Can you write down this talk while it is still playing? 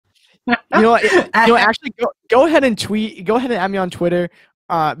Actually, go ahead and tweet. Go ahead and add me on Twitter,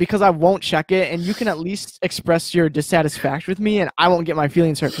 because I won't check it, and you can at least express your dissatisfaction with me, and I won't get my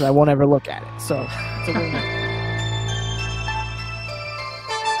feelings hurt because I won't ever look at it. So it's a win.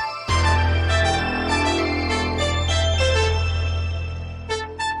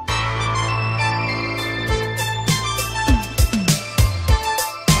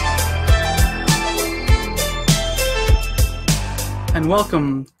 And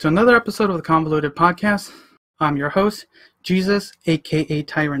welcome to another episode of the Convoluted Podcast. I'm your host, Jesus, aka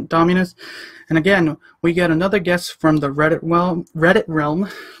Tyrant Dominus. And again, we get another guest from the Reddit realm.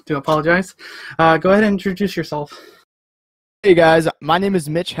 Do apologize. Go ahead and introduce yourself. Hey guys, my name is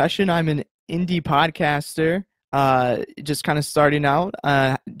Mitch Hession. I'm an indie podcaster. Just kind of starting out,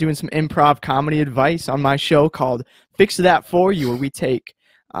 doing some improv comedy advice on my show called Fix That For You, where we take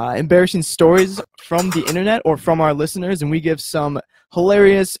embarrassing stories from the internet or from our listeners, and we give some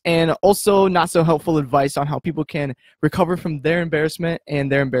hilarious and also not so helpful advice on how people can recover from their embarrassment and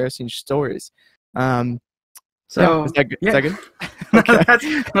their embarrassing stories. Is that good? Yeah. Is that good? Okay.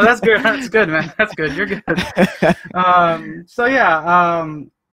 That's good. That's good, man. That's good. You're good.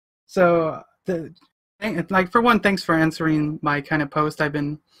 For one, thanks for answering my kind of post. I've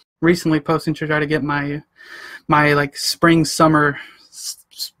been recently posting to try to get my like spring summer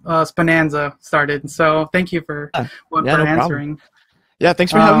bonanza started. So thank you for answering. Problem. Yeah,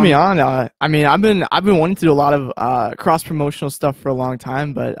 thanks for having me on. I mean, I've been wanting to do a lot of cross promotional stuff for a long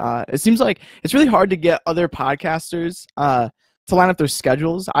time, but it seems like it's really hard to get other podcasters to line up their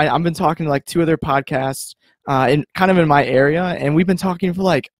schedules. I've been talking to like 2 other podcasts in my area, and we've been talking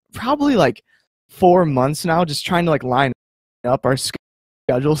for probably 4 months now, just trying to line up our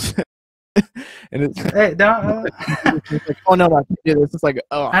schedules. And it's hey, no, it's like, oh no, I can't do this. It's like,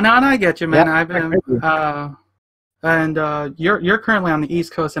 oh, I know, I get you, man. Yeah, I've been you're currently on the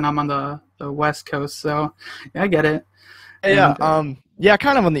East Coast, and I'm on the West Coast, so yeah, I get it. Yeah,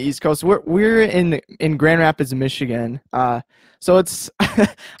 kind of on the East Coast. We're in Grand Rapids, Michigan. So it's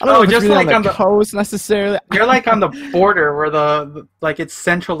I don't know if it's really on the coast necessarily. You're like on the border where the it's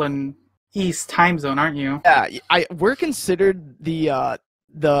Central and East time zone, aren't you? Yeah, we're considered we're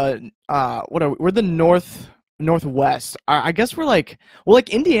the northwest. I guess we're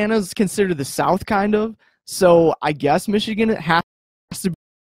Indiana's considered the South kind of. So I guess Michigan has to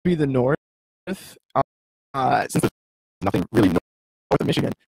be the north. Since there's nothing really north of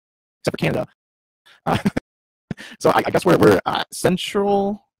Michigan except for Canada. So I guess we're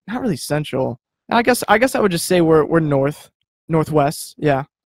central. Not really central. I guess I would just say we're northwest. Yeah.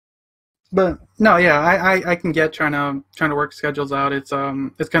 But no, yeah, I can get trying to work schedules out. It's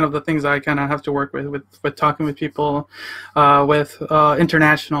kind of the things I kind of have to work with talking with people, with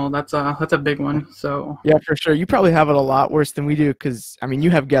international. That's a big one. So yeah, for sure. You probably have it a lot worse than we do, because I mean,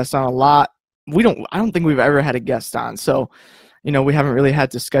 you have guests on a lot. I don't think we've ever had a guest on, so we haven't really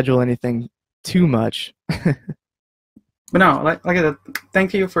had to schedule anything too much. But no, like I said,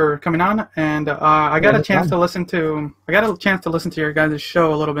 thank you for coming on, and I got a chance to listen to your guys'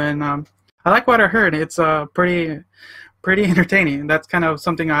 show a little bit, and I like what I heard. It's pretty entertaining. That's kind of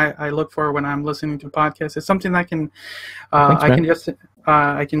something I look for when I'm listening to podcasts. It's something I can I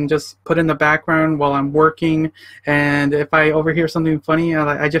can just put in the background while I'm working, and if I overhear something funny,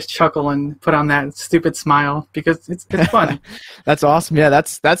 I just chuckle and put on that stupid smile because it's fun. That's awesome. Yeah,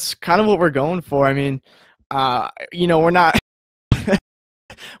 that's kind of what we're going for. I mean, we're not.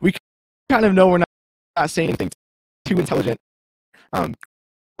 We kind of know we're not saying anything too intelligent, or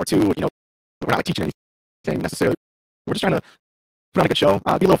too we're not teaching anything necessarily. We're just trying to put on a good show, be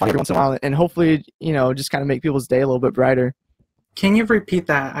a little funny every once in a while, and hopefully, just kind of make people's day a little bit brighter. Can you repeat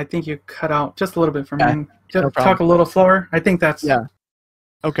that? I think you cut out just a little bit for me. Just talk a little slower. I think that's... Yeah.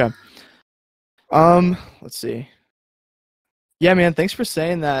 Okay. Let's see. Yeah, man, thanks for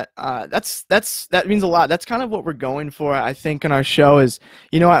saying that. That means a lot. That's kind of what we're going for, I think, in our show is,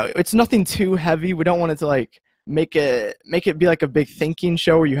 it's nothing too heavy. We don't want it to, make it be like a big thinking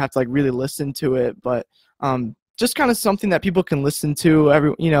show where you have to, really listen to it, but just kind of something that people can listen to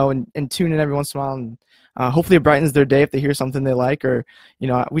and tune in every once in a while, and hopefully it brightens their day if they hear something they like, or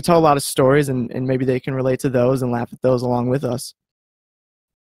we tell a lot of stories and maybe they can relate to those and laugh at those along with us.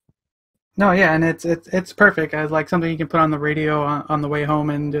 No, yeah, and it's perfect as something you can put on the radio on the way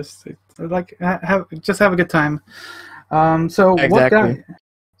home and just have a good time. So exactly.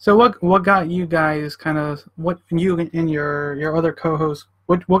 What got you guys what you and your other co-hosts,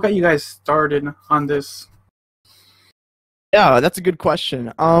 what got you guys started on this? Yeah, that's a good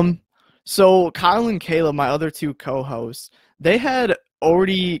question. So Kyle and Caleb, my other 2 co-hosts, they had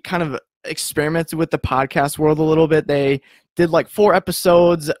already kind of experimented with the podcast world a little bit. They did like 4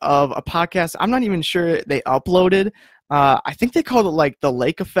 episodes of a podcast. I'm not even sure they uploaded. I think they called it like the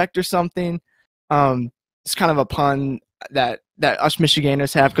Lake Effect or something. It's kind of a pun that us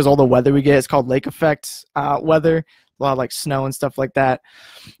Michiganders have because all the weather we get is called Lake Effect weather. A lot of like snow and stuff like that.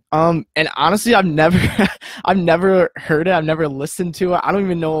 And honestly, I've never heard it. I've never listened to it. I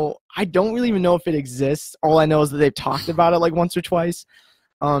don't really even know if it exists. All I know is that they've talked about it like once or twice.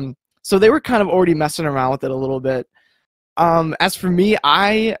 So they were kind of already messing around with it a little bit. As for me,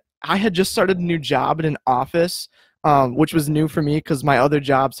 I had just started a new job in an office, which was new for me because my other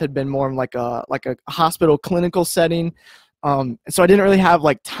jobs had been more like a hospital clinical setting. So I didn't really have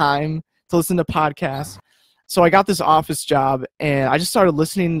like time to listen to podcasts. So I got this office job and I just started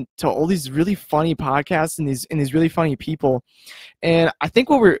listening to all these really funny podcasts and these really funny people. And I think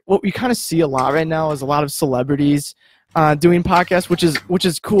what we kind of see a lot right now is a lot of celebrities doing podcasts, which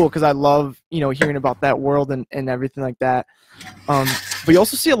is cool because I love, hearing about that world and everything like that. But you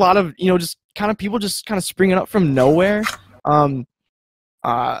also see a lot of, just kind of people just kind of springing up from nowhere.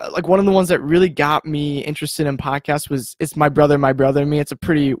 Like one of the ones that really got me interested in podcasts it's My Brother and Me. It's a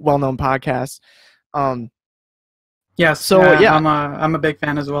pretty well-known podcast. Yes. So yeah, I'm a big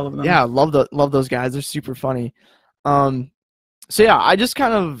fan as well of them. Yeah, love those guys. They're super funny. So yeah, I just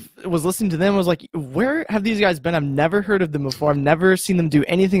kind of was listening to them. I was like, where have these guys been? I've never heard of them before. I've never seen them do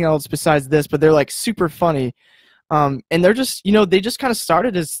anything else besides this, but they're like super funny. And they're just, they just kind of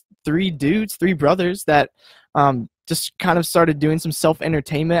started as 3 brothers that just kind of started doing some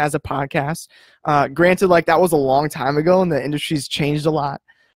self-entertainment as a podcast. Granted, like that was a long time ago and the industry's changed a lot.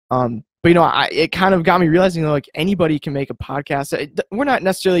 But it kind of got me realizing like anybody can make a podcast. We're not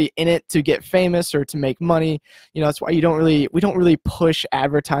necessarily in it to get famous or to make money. That's why we don't really push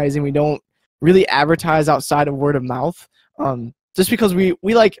advertising. We don't really advertise outside of word of mouth. Just because we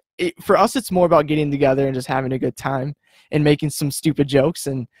like it, for us, it's more about getting together and just having a good time and making some stupid jokes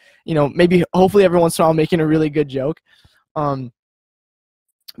and maybe hopefully every once in a while making a really good joke. But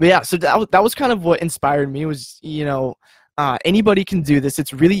yeah, so that was kind of what inspired me was anybody can do this.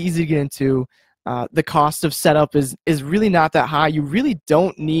 It's really easy to get into. The cost of setup is really not that high. You really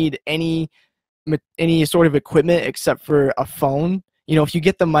don't need any sort of equipment except for a phone. If you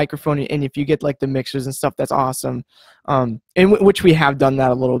get the microphone and if you get like the mixers and stuff, that's awesome. In which we have done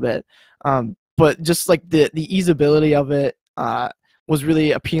that a little bit. But just like the easeability of it was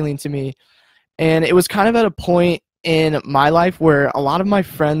really appealing to me. And it was kind of at a point in my life where a lot of my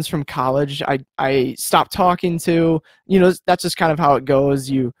friends from college I stopped talking to. That's just kind of how it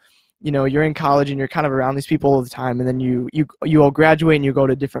goes. You're in college and you're kind of around these people all the time, and then you all graduate and you go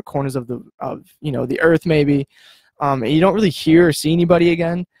to different corners of the earth maybe, and you don't really hear or see anybody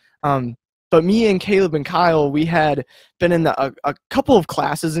again. But me and Caleb and Kyle, we had been in a couple of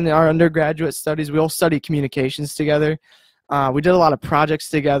classes in our undergraduate studies. We all studied communications together. We did a lot of projects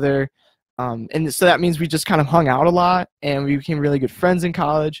together. And so that means we just kind of hung out a lot and we became really good friends in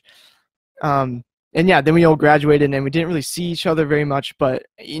college. And yeah, then we all graduated and we didn't really see each other very much, but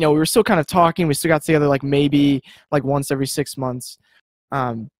we were still kind of talking. We still got together like maybe like once every 6 months.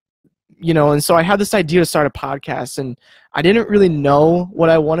 And so I had this idea to start a podcast and I didn't really know what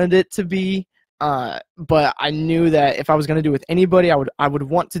I wanted it to be. But I knew that if I was going to do it with anybody, I would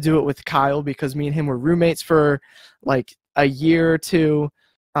want to do it with Kyle because me and him were roommates for like a year or 2.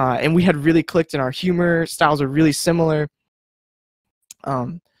 And we had really clicked and our humor styles are really similar.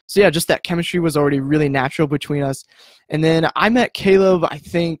 So yeah, just that chemistry was already really natural between us. And then I met Caleb, I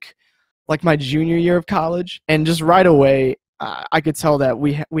think, like my junior year of college. And just right away, I could tell that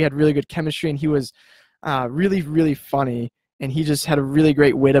we had really good chemistry and he was really, really funny. And he just had a really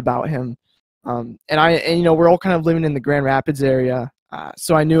great wit about him. And we're all kind of living in the Grand Rapids area.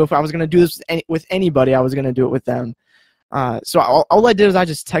 So I knew if I was going to do this with anybody, I was going to do it with them. So all I did was I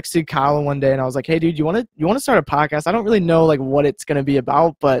just texted Kyle one day and I was like, hey dude, you want to start a podcast? I don't really know like what it's going to be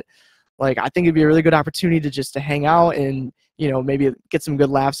about, but like, I think it'd be a really good opportunity to hang out and, maybe get some good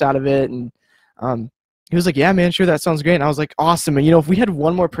laughs out of it. And, he was like, yeah, man, sure. That sounds great. And I was like, awesome. And, if we had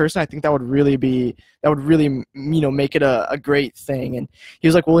one more person, I think that would really make it a great thing. And he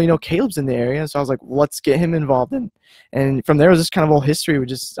was like, well, Caleb's in the area. So I was like, well, let's get him involved. And from there it was just kind of all history. We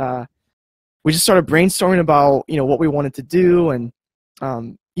just started brainstorming about, what we wanted to do. And,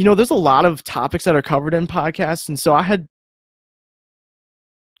 there's a lot of topics that are covered in podcasts. And so I had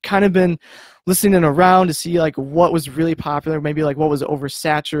kind of been listening around to see like what was really popular, maybe like what was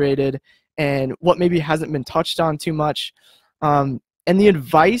oversaturated and what maybe hasn't been touched on too much. And the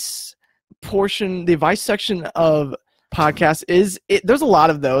advice section of podcasts there's a lot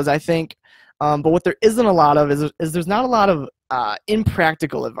of those, I think. But what there isn't a lot of is there's not a lot of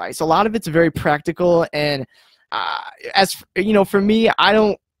impractical advice. A lot of it's very practical and as you know, for me,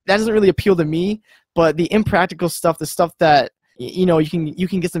 that doesn't really appeal to me. But the impractical stuff, the stuff that you know you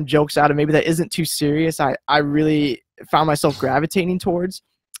can get some jokes out of, maybe that isn't too serious, I really found myself gravitating towards.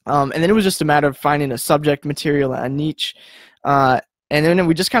 And then it was just a matter of finding a subject material, a niche. And then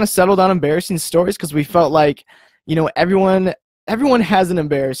we just kind of settled on embarrassing stories because we felt like, you know, everyone has an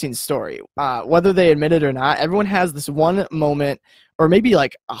embarrassing story, whether they admit it or not. Everyone has this one moment, or maybe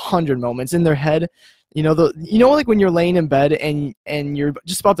like 100 moments in their head. You know, like when you're laying in bed and you're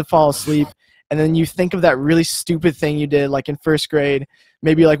just about to fall asleep, and then you think of that really stupid thing you did, like in first grade,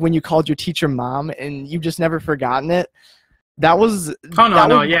 maybe like when you called your teacher mom, and you've just never forgotten it. That was. Oh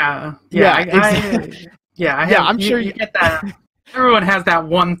no, yeah. I'm sure you get that. Everyone has that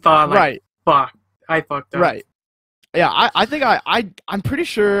one thought, like, right. Fuck, I fucked up. Right. Yeah, I think I'm pretty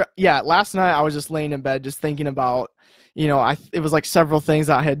sure. Yeah, last night I was just laying in bed, just thinking about, you know, it was like several things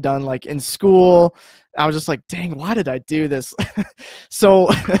I had done, like in school. I was just like, dang, why did I do this? So,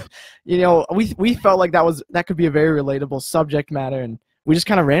 you know, we felt like that could be a very relatable subject matter, and we just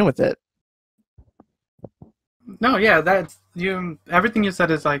kind of ran with it. No, yeah, that's everything you said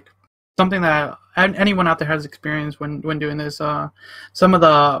is like something that anyone out there has experienced when doing this. Some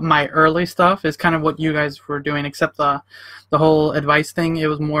of my early stuff is kind of what you guys were doing, except the whole advice thing. It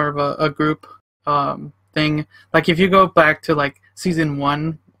was more of a group thing. Like if you go back to like season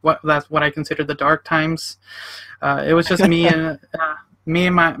 1, that's what I consider the dark times. It was just me and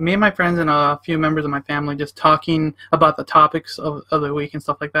my friends and a few members of my family just talking about the topics of the week and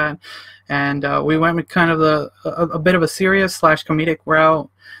stuff like that. And we went with kind of a bit of a serious / comedic route.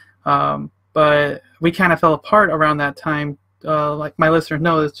 But we kind of fell apart around that time. Like my listeners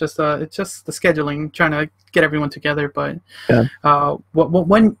know, it's just the scheduling, trying to get everyone together. But yeah.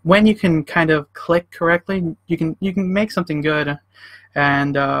 When you can kind of click correctly, you can make something good.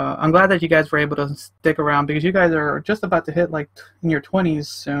 And I'm glad that you guys were able to stick around, because you guys are just about to hit like in your 20s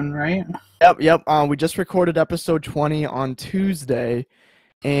soon, right? Yep. We just recorded episode 20 on Tuesday,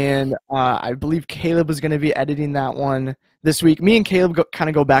 and I believe Caleb was going to be editing that one this week. Me and Caleb kind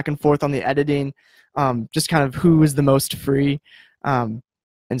of go back and forth on the editing, just kind of who is the most free. And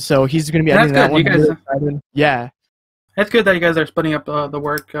so he's going to be editing that one. Really excited. Yeah. It's good that you guys are splitting up the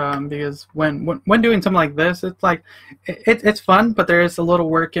work, because when doing something like this, it's like it's fun, but there is a little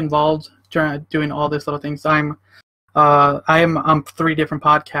work involved doing all these little things. I'm on 3 different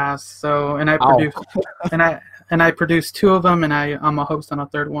podcasts, so and I produce and I produce 2 of them, and I'm a host on a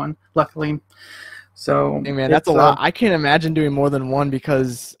 3rd one, luckily. So hey man, that's a lot. I can't imagine doing more than one,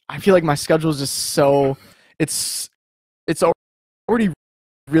 because I feel like my schedule is just so it's already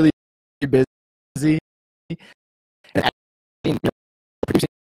really busy. And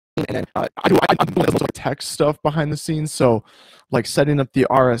then I do like tech stuff behind the scenes, so like setting up the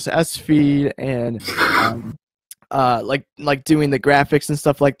RSS feed and like doing the graphics and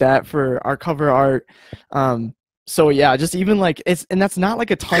stuff like that for our cover art. So yeah, just even like and that's not like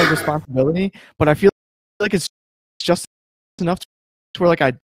a ton of responsibility, but I feel like it's just enough to where like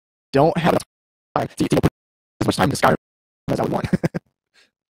I don't have time to put as much time to Skyrim as I would want.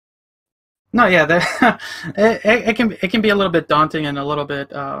 No, yeah, it can be a little bit daunting and a little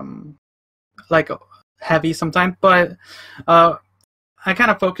bit like heavy sometimes, but I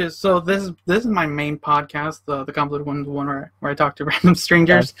kind of focus. So this is my main podcast, the Convoluted Ones, one where I talk to random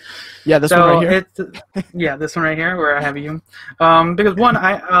strangers. Yeah, this one right here. This one right here where I have you. Because one,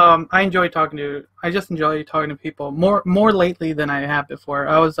 I enjoy talking to. I just enjoy talking to people more lately than I have before.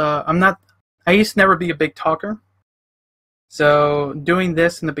 I used to never be a big talker. So doing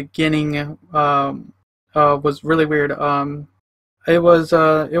this in the beginning was really weird. It was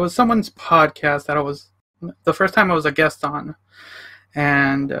someone's podcast that the first time I was a guest on,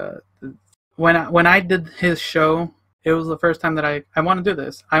 and when I did his show, it was the first time that I want to do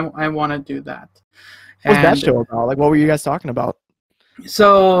this. I want to do that. What was that show about? Like, what were you guys talking about?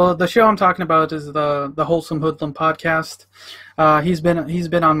 So the show I'm talking about is the Wholesome Hoodlum podcast. He's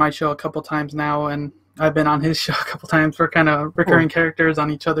been on my show a couple times now, and I've been on his show a couple times. We're kind of recurring characters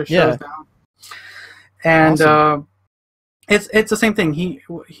on each other's shows now. And awesome. It's the same thing.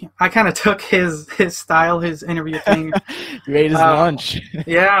 I kind of took his style, his interview thing. You ate his lunch.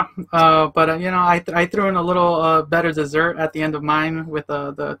 Yeah, but I threw in a little better dessert at the end of mine with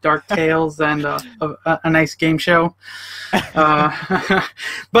the dark tales and a nice game show.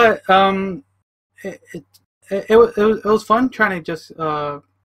 But it was fun trying to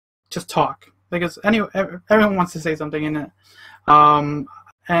just talk, because everyone wants to say something in it.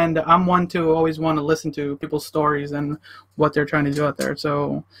 And I'm one to always want to listen to people's stories and what they're trying to do out there.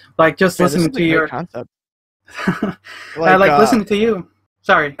 So, like, just listening to your concept. Listening to you.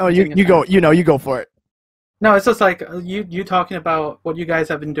 Sorry. Oh, you go. You go for it. No, it's just like you talking about what you guys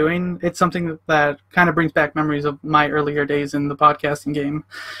have been doing. It's something that kind of brings back memories of my earlier days in the podcasting game.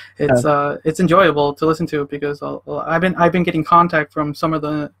 It's enjoyable to listen to because I've been getting contact from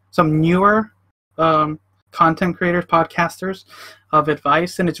some newer content creators, podcasters of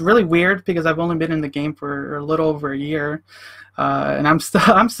advice, and it's really weird because I've only been in the game for a little over a year, and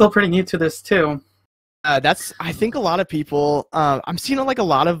I'm still pretty new to this too. I think a lot of people. I'm seeing like a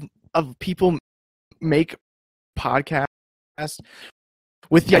lot of people make podcasts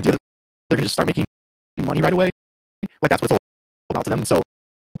with the idea that they're going to start making money right away. Like that's what's all about to them. So,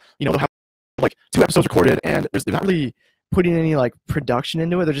 they'll have like 2 episodes recorded and they're not really putting any like production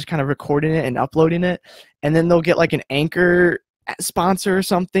into it. They're just kind of recording it and uploading it. And then they'll get like an anchor sponsor or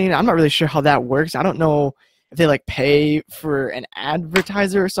something. I'm not really sure how that works. I don't know if they like pay for an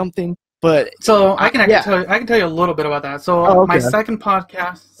advertiser or something. But so I can tell you a little bit about that. So okay. My second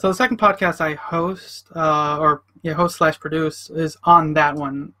podcast, the second podcast I host host/produce is on that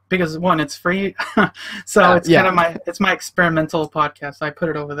one because one, it's free, so it's kind of it's my experimental podcast. I put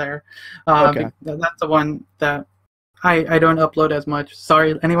it over there. Okay. That's the one that I don't upload as much.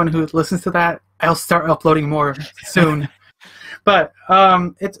 Sorry, anyone who listens to that, I'll start uploading more soon. But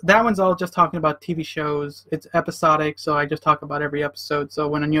that one's all just talking about TV shows. It's episodic, so I just talk about every episode. So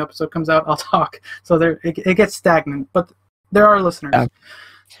when a new episode comes out, I'll talk. So it gets stagnant, but there are listeners. Yeah.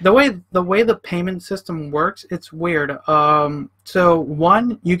 The way the payment system works, it's weird. So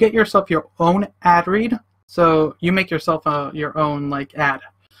one, you get yourself your own ad read. So you make yourself your own like ad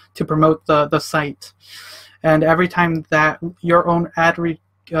to promote the site, and every time that your own ad read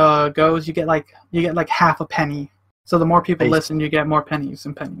goes, you get like half a penny. So the more people listen, you get more pennies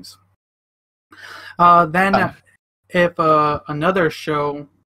and pennies. Then if another show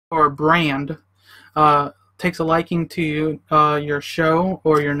or brand takes a liking to your show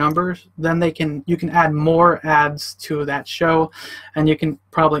or your numbers, then you can add more ads to that show, and you can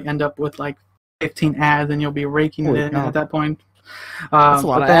probably end up with like 15 ads, and you'll be raking it in at that point. That's a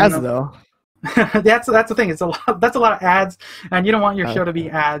lot of ads, though. that's the thing. That's a lot of ads, and you don't want your show to be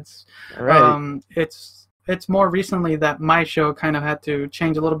ads. Right. It's more recently that my show kind of had to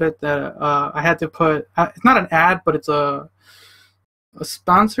change a little bit. That I had to put. It's not an ad, but it's a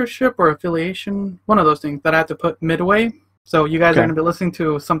sponsorship or affiliation, one of those things that I had to put midway. So you guys are going to be listening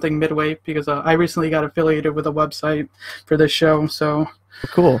to something midway because I recently got affiliated with a website for this show. So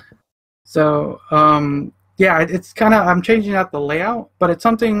cool. So it's kind of, I'm changing out the layout, but it's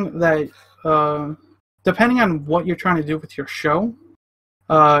something that depending on what you're trying to do with your show,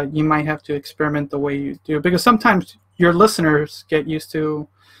 you might have to experiment the way you do, because sometimes your listeners get used to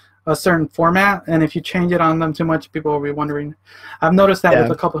a certain format, and if you change it on them too much, people will be wondering. I've noticed that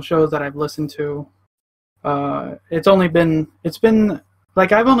with a couple of shows that I've listened to. It's been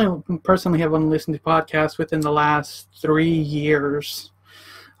like I've only listened to podcasts within the last 3 years.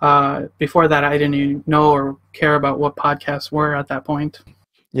 Before that, I didn't even know or care about what podcasts were at that point.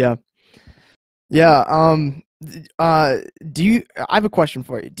 Yeah. I have a question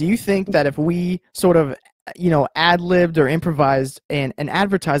for you. Do you think that if we sort of, ad-libbed or improvised an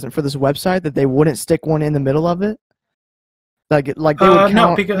advertisement for this website, that they wouldn't stick one in the middle of it? Like they would count,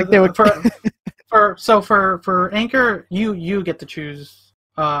 no, because like they would for Anchor, you get to choose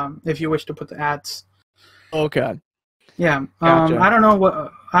if you wish to put the ads. Okay. Yeah. Gotcha. I don't know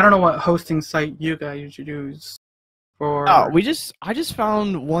what hosting site you guys use. I just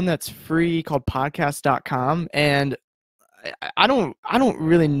found one that's free called podcast.com, and I don't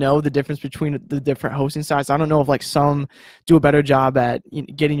really know the difference between the different hosting sites. I don't know if like some do a better job at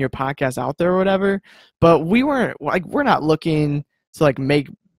getting your podcast out there or whatever, but we're not looking to like make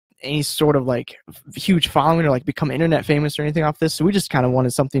any sort of like huge following or like become internet famous or anything off this. So we just kind of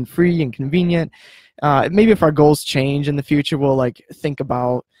wanted something free and convenient. Maybe if our goals change in the future, we'll like think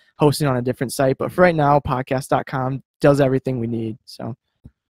about hosting on a different site, but for right now, podcast.com does everything we need. So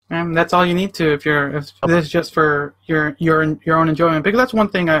that's all you need to if this is just for your own enjoyment, because that's one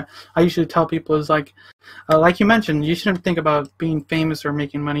thing I usually tell people is like you mentioned, you shouldn't think about being famous or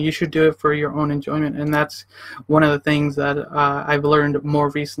making money. You should do it for your own enjoyment, and that's one of the things that I've learned more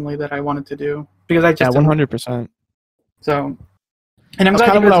recently that I wanted to do, because I just 100%. So. And that's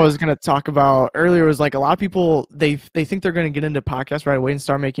kind of what I was going to talk about earlier. Was like a lot of people they think they're going to get into podcasts right away and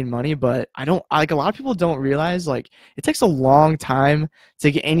start making money, but a lot of people don't realize like it takes a long time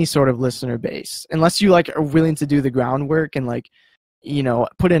to get any sort of listener base unless you like are willing to do the groundwork and like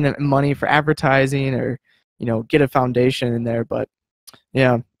put in money for advertising or get a foundation in there. But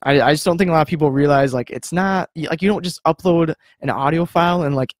yeah, I just don't think a lot of people realize like it's not like you don't just upload an audio file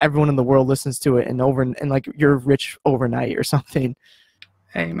and like everyone in the world listens to it and like you're rich overnight or something.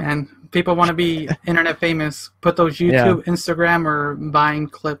 Hey man, people want to be internet famous. Put those Yeah. YouTube, Instagram, or Vine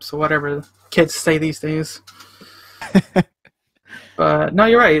clips or whatever kids say these days. But no,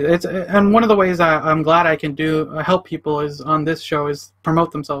 you're right. And one of the ways I'm glad I can help people is on this show is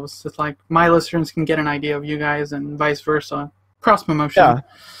promote themselves. It's like my listeners can get an idea of you guys and vice versa. Cross promotion.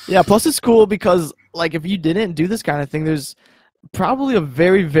 Yeah. Plus, it's cool because like if you didn't do this kind of thing, there's probably a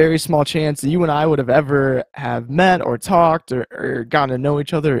very, very small chance that you and I would have ever have met or talked or gotten to know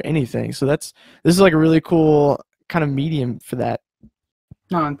each other or anything. So this is like a really cool kind of medium for that.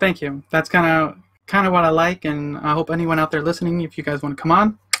 No, and thank you. That's kind of what I like, and I hope anyone out there listening, if you guys want to come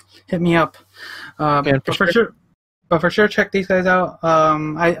on, hit me up. But for sure, check these guys out.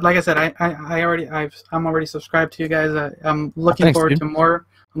 I'm already subscribed to you guys. I'm looking forward to more.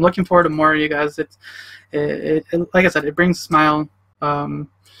 I'm looking forward to more of you guys. It like I said, it brings a smile to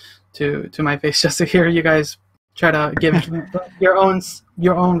my face just to hear you guys try to give your own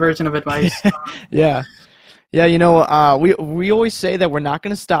version of advice. Yeah. Yeah, you know, we always say that we're not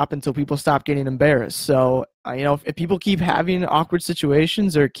going to stop until people stop getting embarrassed. So, you know, if people keep having awkward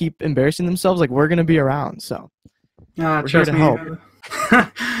situations or keep embarrassing themselves, like we're going to be around. So, we're here to help.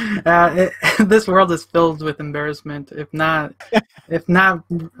 This world is filled with embarrassment. If not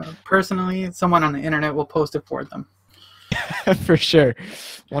personally, someone on the internet will post it for them. For sure,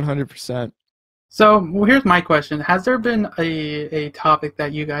 100%. So here's my question: has there been a topic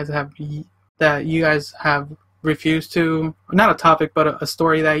that you guys have refused to? Not a topic, but a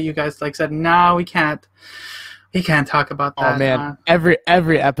story that you guys like said, no, we can't talk about that. Oh man, every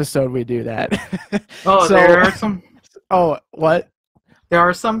episode we do that. Oh, so, there are some. Oh, what? There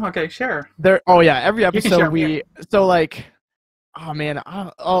are some. Okay, share. Oh yeah, every episode so like, oh man,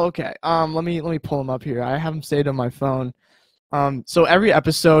 okay. Let me pull them up here. I have them saved on my phone. So every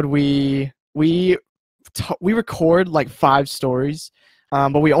episode we record like 5 stories,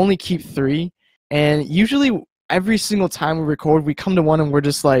 but we only keep 3. And usually every single time we record, we come to one and we're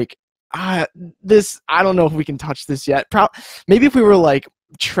just like, I don't know if we can touch this yet. Maybe if we were like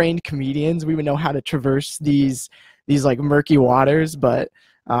trained comedians, we would know how to traverse these like murky waters. But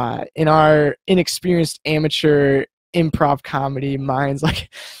in our inexperienced amateur improv comedy minds, like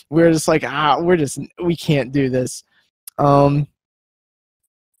we're just like, we can't do this.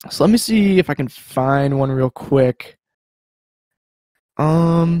 So let me see if I can find one real quick.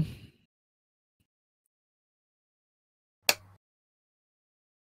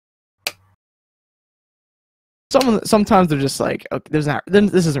 Sometimes they're just like, okay, this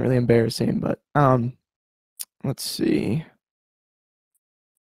isn't really embarrassing, but let's see.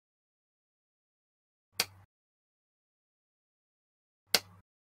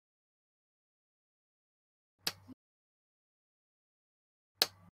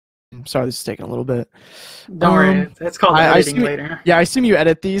 I'm sorry, this is taking a little bit. Don't worry, it's called editing later. Yeah, I assume you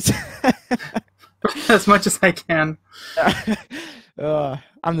edit these. As much as I can.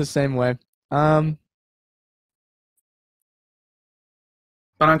 I'm the same way. But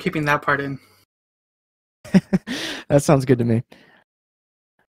I'm keeping that part in. That sounds good to me.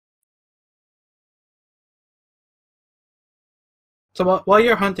 So while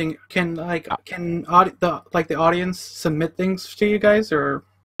you're hunting, can the audience submit things to you guys, or?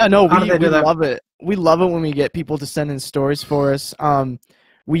 Yeah, no, we love it. We love it when we get people to send in stories for us.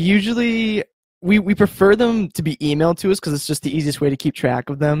 We usually we prefer them to be emailed to us because it's just the easiest way to keep track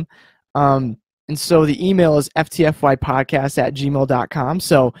of them. And so the email is ftfypodcast@gmail.com.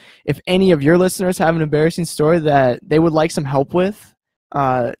 So if any of your listeners have an embarrassing story that they would like some help with,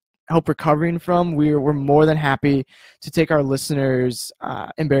 help recovering from, we're more than happy to take our listeners'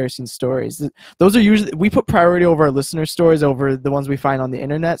 embarrassing stories. Those are usually, we put priority over our listener stories over the ones we find on the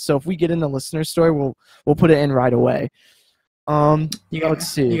internet. So if we get in a listener story, we'll put it in right away. Let's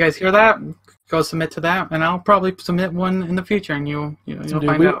see. You guys hear that? Go submit to that, and I'll probably submit one in the future, and you'll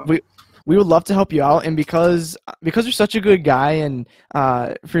find out. We would love to help you out, and because you're such a good guy, and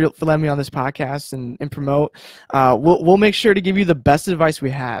for letting me on this podcast and promote, we'll make sure to give you the best advice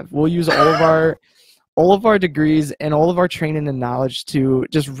we have. We'll use all of our degrees and all of our training and knowledge to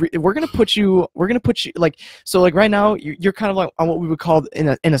just we're gonna put you like, so like right now you're kind of like on what we would call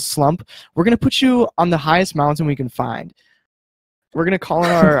in a slump. We're gonna put you on the highest mountain we can find. We're gonna call in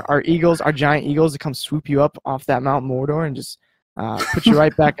our eagles, our giant eagles, to come swoop you up off that Mount Mordor and just put you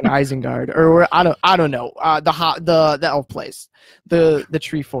right back in Isengard, or I don't know, the elf place, the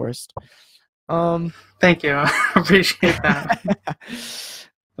tree forest. Thank you, I appreciate that.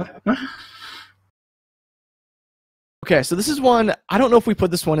 Okay, so this is one, I don't know if we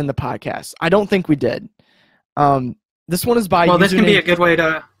put this one in the podcast. I don't think we did. This one is by. Well, this can be a good way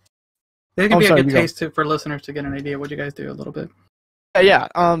to. This can be a good taste for listeners to get an idea what you guys do a little bit. Yeah.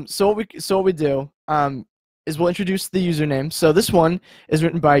 So what we do is we'll introduce the username. So this one is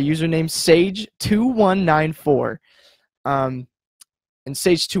written by username Sage2194. And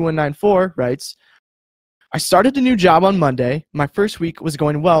Sage2194 writes, I started a new job on Monday. My first week was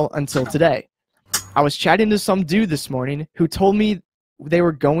going well until today. I was chatting to some dude this morning who told me they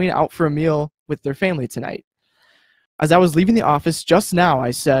were going out for a meal with their family tonight. As I was leaving the office just now, I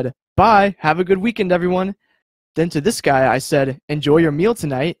said, bye, have a good weekend, everyone. Then to this guy, I said, enjoy your meal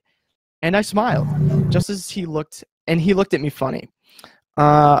tonight. And I smiled, just as he looked at me funny.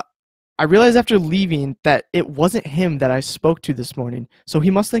 I realized after leaving that it wasn't him that I spoke to this morning, so he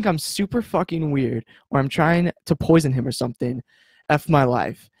must think I'm super fucking weird, or I'm trying to poison him or something. F my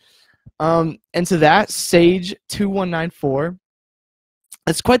life. And to that, Sage2194,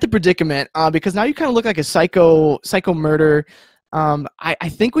 it's quite the predicament, because now you kind of look like a psycho murder. I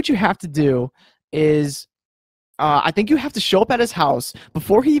think what you have to do is, I think you have to show up at his house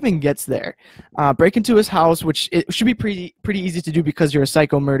before he even gets there. Break into his house, which it should be pretty easy to do because you're a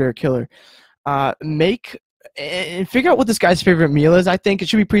psycho murderer killer. Make and figure out what this guy's favorite meal is. I think it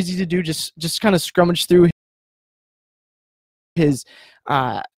should be pretty easy to do. Just kind of scrummage through his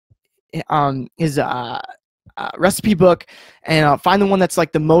recipe book and find the one that's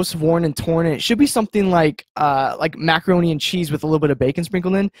like the most worn and torn. And it should be something like macaroni and cheese with a little bit of bacon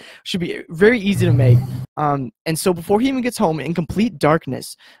sprinkled in. Should be very easy to make. And so before he even gets home, in complete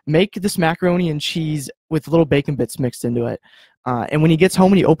darkness, make this macaroni and cheese with little bacon bits mixed into it. And when he gets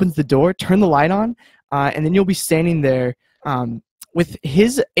home and he opens the door, turn the light on, and then you'll be standing there with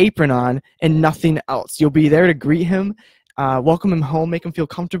his apron on and nothing else. You'll be there to greet him, welcome him home, make him feel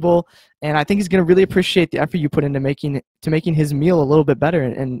comfortable, and I think he's going to really appreciate the effort you put into making his meal a little bit better,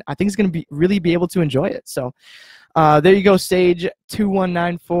 and I think he's going to really be able to enjoy it. So there you go,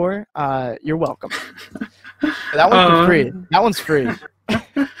 Sage2194. You're welcome. That one's free. That one's free.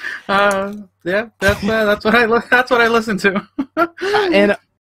 Yeah, that's what I listen to.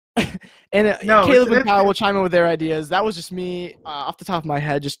 No, Caleb and Kyle will chime in with their ideas. That was just me off the top of my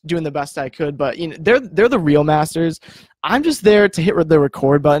head, just doing the best I could. But they're the real masters. I'm just there to hit the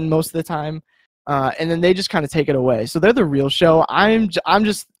record button most of the time, and then they just kind of take it away. So they're the real show. I'm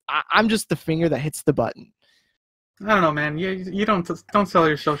just the finger that hits the button. I don't know, man. You don't sell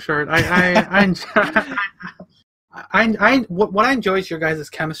your show short. What I enjoy is your guys'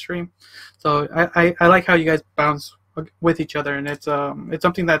 chemistry. So I like how you guys bounce with each other, and it's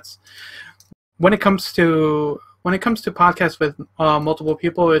something that's when it comes to podcasts with multiple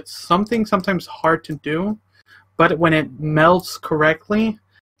people, it's something sometimes hard to do, but when it melts correctly,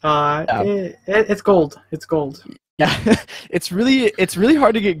 it's gold. It's gold. Yeah, it's really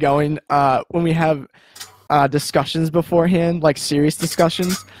hard to get going when we have discussions beforehand, like serious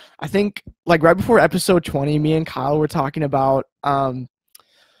discussions. I think like right before episode 20, me and Kyle were talking about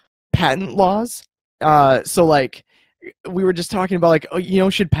patent laws. So like we were just talking about like,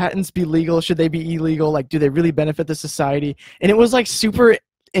 should patents be legal? Should they be illegal? Like, do they really benefit the society? And it was like super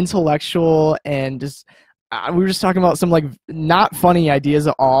intellectual, and just we were just talking about some like not funny ideas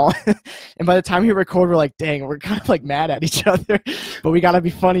at all. And by the time we record, we're like, dang, we're kind of like mad at each other, but we gotta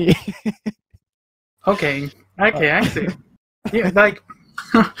be funny. Okay, I see. Yeah, like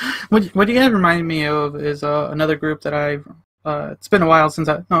what you guys remind me of is another group that I've. It's been a while since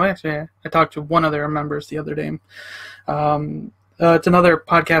I talked to one of their members the other day. It's another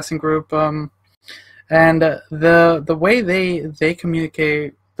podcasting group, and the way they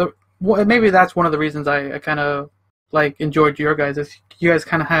communicate. Maybe that's one of the reasons I kind of like enjoyed your guys. Is you guys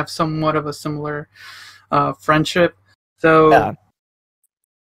kind of have somewhat of a similar friendship. So, yeah.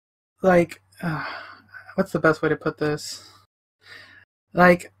 Like, what's the best way to put this?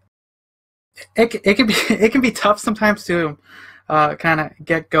 Like, it can be tough sometimes to kind of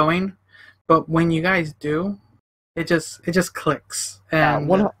get going, but when you guys do, it just clicks. And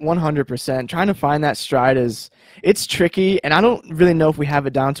 100%. Trying to find that stride it's tricky, and I don't really know if we have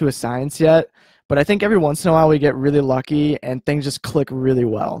it down to a science yet. But I think every once in a while we get really lucky and things just click really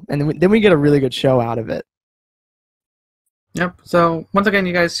well, and then we get a really good show out of it. Yep. So once again,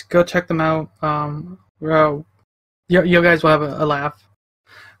 you guys go check them out. You guys will have a laugh.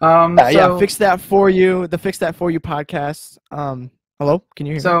 Yeah, Fix That For You, the Fix That For You podcast. Hello, can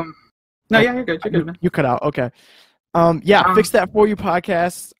you hear me? No, yeah, you're good. You're good, man. You cut out. Okay. Fix That For You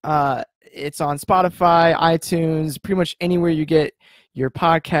podcast. It's on Spotify, iTunes, pretty much anywhere you get your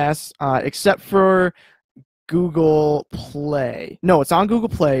podcasts, except for Google Play. No, it's on Google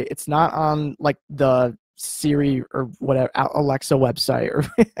Play. It's not on like the Siri or whatever Alexa website or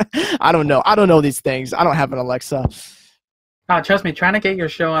I don't know these things. I don't have an Alexa. Trust me, trying to get your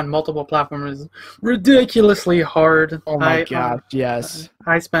show on multiple platforms is ridiculously hard. Oh my gosh, yes.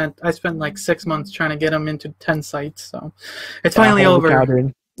 I spent like 6 months trying to get them into 10 sites, so it's finally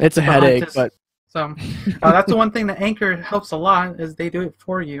over. It's a headache, but so that's the one thing that Anchor helps a lot is they do it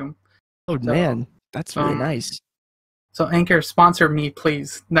for you. Oh man, that's really nice. So Anchor, sponsor me,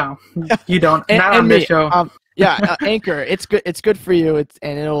 please. No, you don't. Not on this show. Yeah, Anchor, it's good. It's good for you.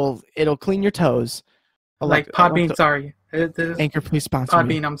 It'll clean your toes. Like Podbean, sorry. Anchor, please sponsor Podbean,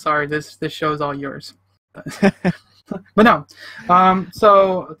 me. I'm sorry. This show is all yours. But no.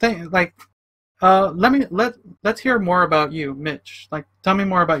 Let's hear more about you, Mitch. Like, tell me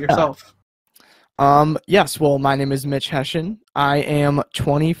more about yourself. Yes. Well, my name is Mitch Hession. I am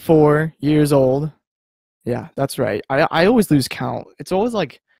 24 years old. Yeah, that's right. I always lose count. It's always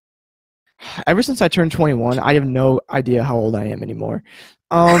like, ever since I turned 21, I have no idea how old I am anymore.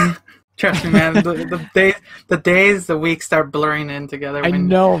 Trust me, man. The days, the weeks start blurring in together. I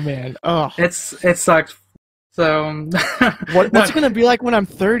know, man. Oh, it sucks. So, what's it gonna be like when I'm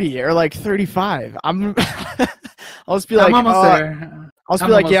 30 or like 35? I'll just be like, I'm almost there. I'll just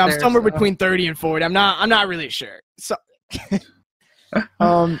be like, yeah, I'm somewhere between 30 and 40. I'm not really sure. So,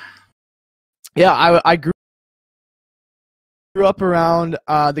 yeah, I grew up around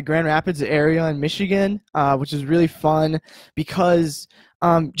the Grand Rapids area in Michigan, which is really fun because.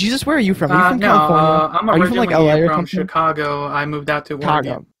 Jesus, where are you from? Are you from California? I'm originally from Chicago. I moved out to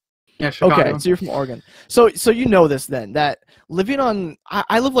Oregon. Yeah, Chicago. Okay, so you're from Oregon. So you know this then, that living on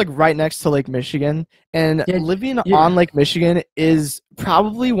I live like right next to Lake Michigan, and living on Lake Michigan is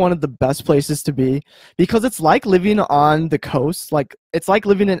probably one of the best places to be because it's like living on the coast. Like it's like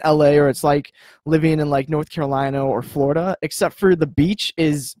living in LA or it's like living in like North Carolina or Florida, except for the beach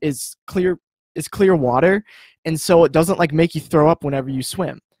is clear water. And so it doesn't like make you throw up whenever you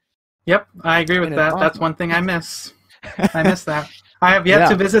swim. Yep, I agree with that. That's one thing I miss. I miss that. I have yet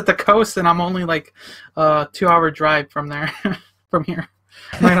to visit the coast, and I'm only like a 2-hour drive from there, from here.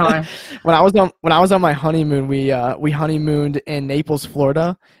 I'm not gonna lie. When I was on my honeymoon, we honeymooned in Naples,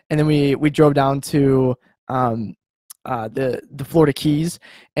 Florida, and then we drove down to the Florida Keys,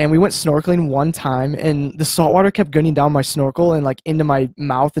 and we went snorkeling one time, and the salt water kept going down my snorkel and like into my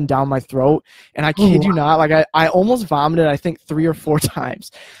mouth and down my throat, and I kid you not, like I almost vomited I think 3 or 4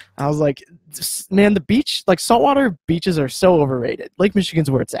 times. I was like, man, the beach, like saltwater beaches are so overrated. Lake Michigan's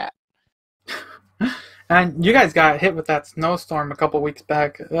where it's at. And you guys got hit with that snowstorm a couple weeks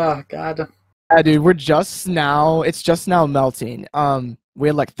back. Oh god. Yeah, dude, it's just now melting. We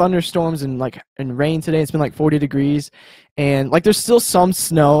had like thunderstorms and rain today. It's been like 40 degrees, and like there's still some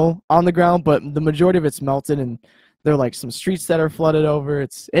snow on the ground, but the majority of it's melted, and there are like some streets that are flooded over.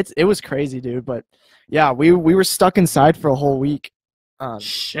 It was crazy, dude. But yeah, we were stuck inside for a whole week.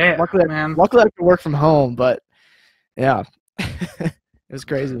 Shit, man. Luckily I could work from home, but yeah, it was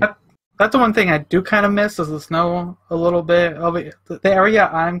crazy. That's the one thing I do kind of miss is the snow a little bit. The area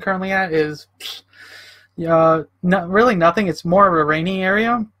I'm currently at is. Not really nothing. It's more of a rainy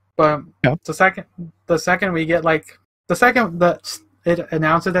area, but the second we get the second that it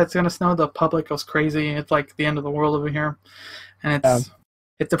announces that it's gonna snow, the public goes crazy. It's like the end of the world over here, and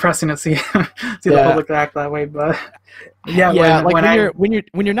it's depressing to see the public act that way. But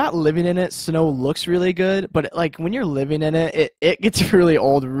when you're not living in it, snow looks really good, but like when you're living in it, it gets really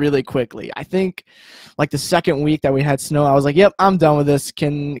old really quickly. I think like the second week that we had snow, I was like, yep, I'm done with this.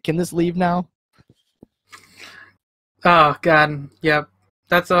 Can this leave now? Oh god, yeah.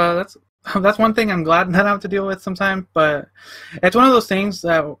 That's one thing I'm glad that I have to deal with sometimes. But it's one of those things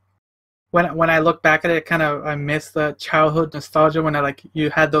that when I look back at it, I miss the childhood nostalgia when you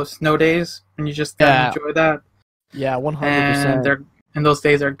had those snow days and you just enjoy that. Yeah, 100%. And those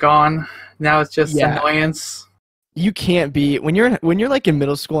days are gone. Now it's just annoyance. You can't be when you're like in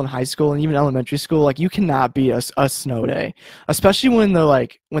middle school and high school and even elementary school, like you cannot beat a snow day, especially when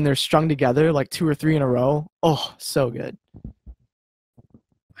they're strung together like 2 or 3 in a row. Oh, so good.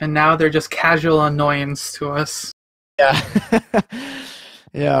 And now they're just casual annoyance to us. Yeah.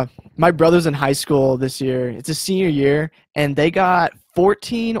 Yeah. My brother's in high school this year. It's a senior year, and they got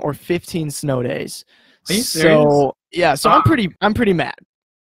 14 or 15 snow days. Are you serious? So yeah, so I'm pretty mad.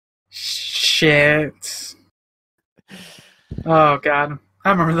 Shit. Oh god,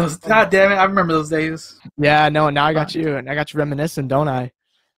 I remember those. God damn it, I remember those days. Yeah, no, now I got you, and I got you reminiscing, don't I?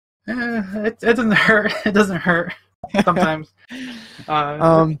 It doesn't hurt. It doesn't hurt sometimes.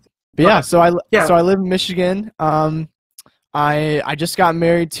 But yeah, so I live in Michigan. I just got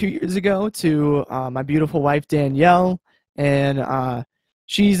married 2 years ago to my beautiful wife Danielle, and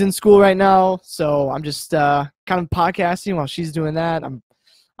she's in school right now. So I'm just kind of podcasting while she's doing that.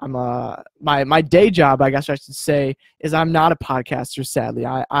 my day job, I guess I should say, is I'm not a podcaster. Sadly,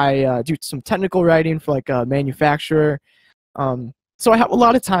 I do some technical writing for like a manufacturer. So I have a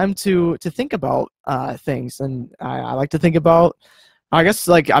lot of time to think about things, and I like to think about. I guess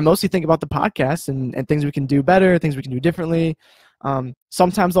like I mostly think about the podcast and things we can do better, things we can do differently.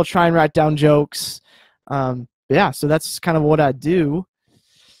 Sometimes I'll try and write down jokes. Yeah, so that's kind of what I do.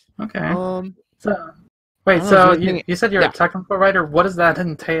 Okay. So wait, so you said you're a technical writer. What does that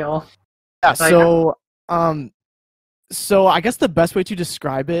entail? Yeah, so I guess the best way to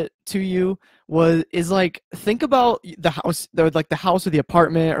describe it to you is like think about the house, the house or the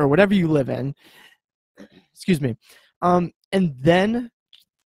apartment or whatever you live in. Excuse me. And then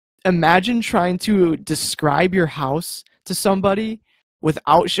imagine trying to describe your house to somebody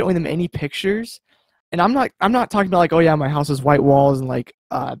without showing them any pictures. And I'm not talking about like, oh yeah, my house has white walls and like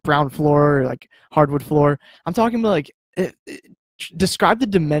brown floor or like hardwood floor. I'm talking about like describe the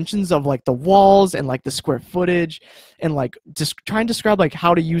dimensions of like the walls and like the square footage, and like just try and describe like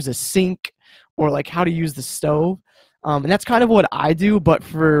how to use a sink or like how to use the stove. And that's kind of what I do, but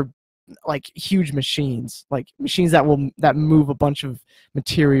for like huge machines, like machines that move a bunch of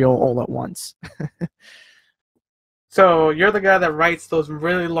material all at once. So you're the guy that writes those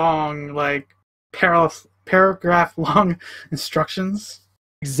really long, like paragraph long instructions?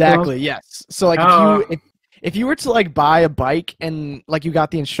 Exactly. Yes. So like if you were to like buy a bike and like you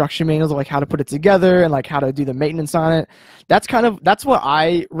got the instruction manuals of like how to put it together and like how to do the maintenance on it, that's what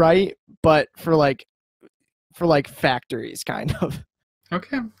I write, but for factories kind of.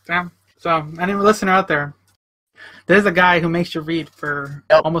 Okay. Damn. So any listener out there, there's a guy who makes you read for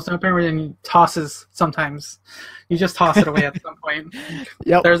almost no payment, and he tosses sometimes. You just toss it away at some point.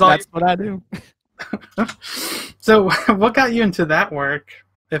 Yep. That's what I do. So what got you into that work,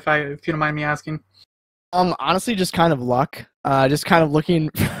 if you don't mind me asking? Honestly, just kind of luck. Just kind of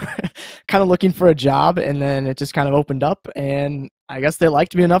looking for a job, and then it just kind of opened up, and I guess they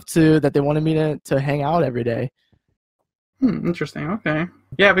liked me enough that they wanted me to hang out every day. Interesting. Okay.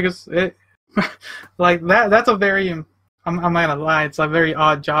 Yeah, because it like that's a very I'm not gonna lie, it's a very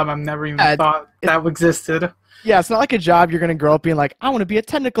odd job. I've never even thought that existed. Yeah, it's not like a job you're gonna grow up being like, I want to be a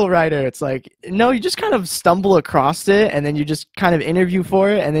technical writer. It's like, no, you just kind of stumble across it, and then you just kind of interview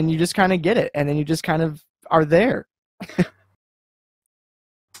for it, and then you just kind of get it, and then you just kind of are there.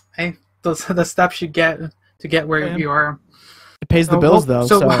 Hey, those are the steps you get to get where you are. It pays the bills, though.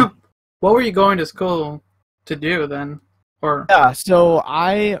 So what were you going to school to do then? Yeah, so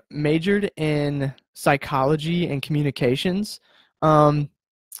I majored in psychology and communications. And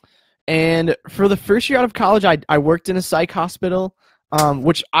for the first year out of college, I worked in a psych hospital,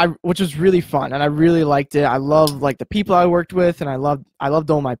 which was really fun, and I really liked it. I loved like the people I worked with, and I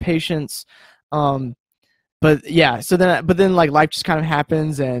loved all my patients. But then like life just kind of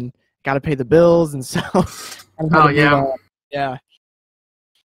happens, and got to pay the bills, and so yeah.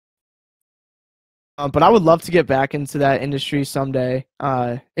 But I would love to get back into that industry someday,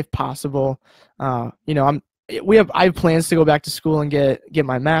 if possible. I have plans to go back to school and get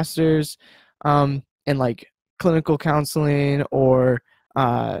my master's, in like clinical counseling or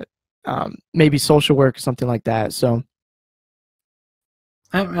maybe social work or something like that. So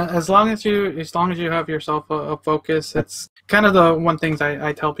as long as you have yourself a focus, it's kind of the one things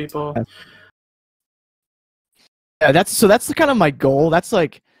I tell people. Yeah, that's kind of my goal. That's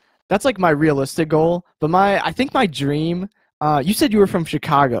like my realistic goal. But I think my dream, you said you were from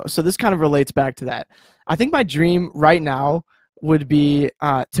Chicago, so this kind of relates back to that. I think my dream right now would be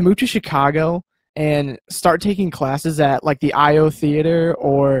to move to Chicago and start taking classes at like the IO Theater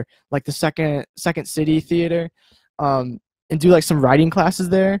or like the Second City Theater, and do like some writing classes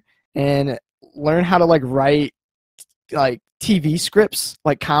there and learn how to like write like TV scripts,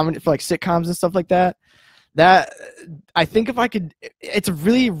 like comedy for like sitcoms and stuff like that. That I think if I could, it's a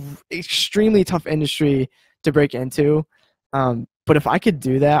really extremely tough industry to break into, but if I could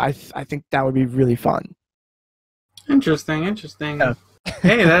do that, I think that would be really fun. Interesting. Yeah.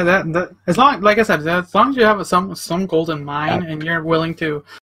 Hey, that as long, like I said, as long as you have some goal in mind, and you're willing to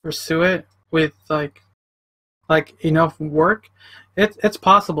pursue it with like enough work, it's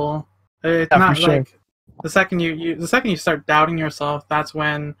possible. It's not like the second you start doubting yourself, that's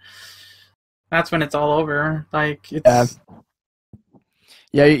when it's all over. Like it's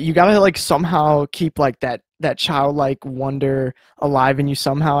yeah, you gotta like somehow keep like that childlike wonder alive in you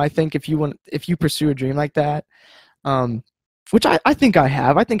somehow. I think if you pursue a dream like that, which I think I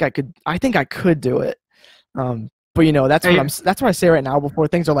have. I think I could do it. But that's what I say right now before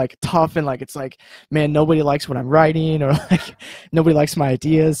things are like tough and like it's like, man, nobody likes what I'm writing, or like nobody likes my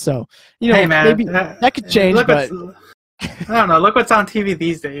ideas. So hey, man, maybe that could change. But I don't know. Look what's on TV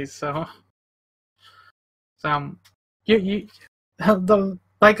these days. So you the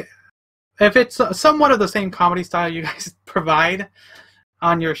like if it's somewhat of the same comedy style you guys provide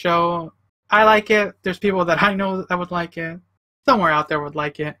on your show, I like it. There's people that I know that would like it. Somewhere out there would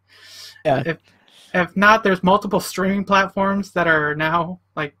like it. Yeah. If not, there's multiple streaming platforms that are now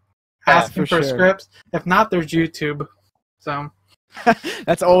like asking for scripts. If not, there's YouTube. So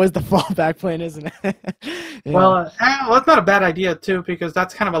that's always the fallback plan, isn't it? Yeah. Well, that's not a bad idea too, because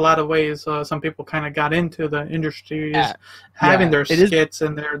that's kind of a lot of ways some people kind of got into the industry is having their skits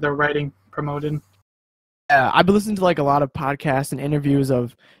and their writing promoted. I've been listening to like a lot of podcasts and interviews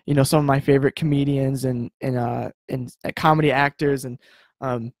of some of my favorite comedians and comedy actors and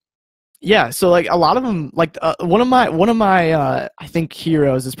so like a lot of them like one of my I think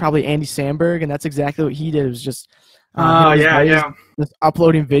heroes is probably Andy Samberg, and that's exactly what he did. It was just just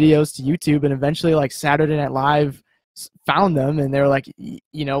uploading videos to YouTube, and eventually like Saturday Night Live found them and they were like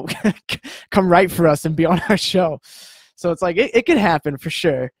come write for us and be on our show. So it's like it could happen for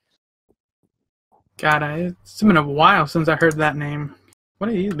sure. God, it's been a while since I heard that name.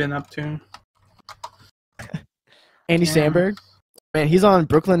 What have you been up to? Andy Samberg? Man, he's on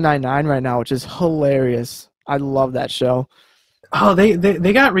Brooklyn Nine-Nine right now, which is hilarious. I love that show. Oh,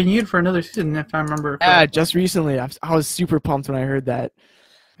 they got renewed for another season, if I remember correctly. Yeah, just recently. I was super pumped when I heard that.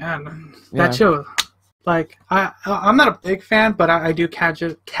 Yeah, that show, like, I'm not a big fan, but I do catch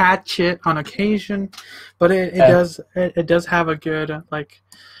it on occasion. But it does have a good, like,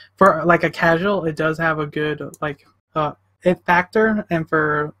 for like a casual, it does have a good like it factor, and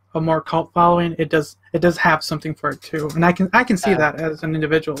for a more cult following, it does have something for it too, and I can see that as an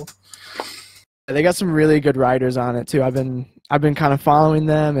individual. They got some really good writers on it too. I've been kind of following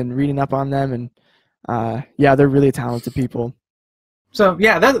them and reading up on them, and they're really talented people. So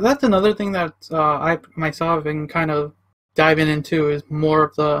yeah, that's another thing that I myself have been kind of diving into is more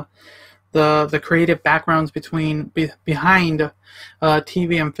of the creative backgrounds behind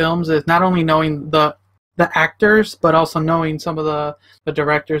TV and films, is not only knowing the actors, but also knowing some of the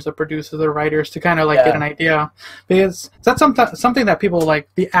directors, the producers, the writers, to kind of like get an idea, because that's something that people like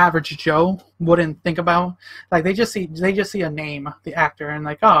the average Joe wouldn't think about. Like they just see a name, the actor, and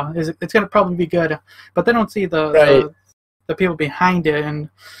like, oh, it's gonna probably be good, but they don't see the people behind it and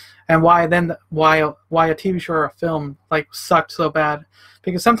why a TV show or a film like sucked so bad.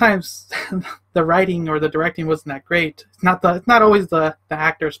 Because sometimes the writing or the directing wasn't that great. It's not always the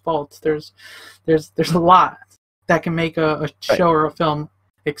actor's fault. There's a lot that can make a show or a film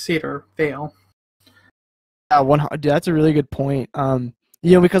exceed or fail. That's a really good point.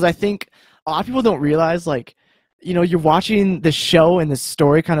 Because I think a lot of people don't realize, like, you're watching the show and the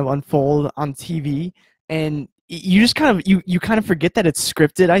story kind of unfold on TV, and you just kind of you kind of forget that it's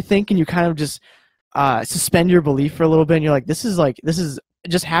scripted, I think, and you kind of just suspend your belief for a little bit, and you're like, this is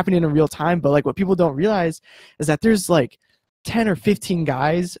just happening in real time. But like what people don't realize is that there's like 10 or 15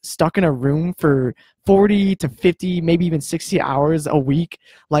 guys stuck in a room for 40 to 50, maybe even 60 hours a week,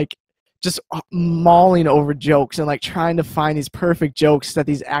 like just mauling over jokes and like trying to find these perfect jokes that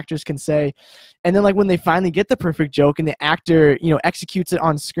these actors can say. And then like when they finally get the perfect joke and the actor, executes it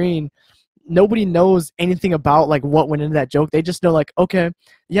on screen, nobody knows anything about like what went into that joke. They just know like, okay,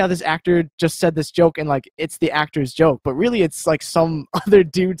 yeah, this actor just said this joke and like it's the actor's joke, but really it's like some other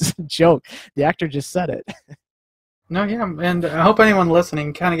dude's joke. The actor just said it. No, yeah, and I hope anyone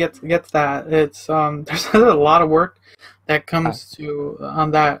listening kind of gets that. It's there's a lot of work that comes to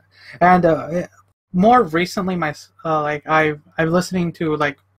on that, and more recently, I'm listening to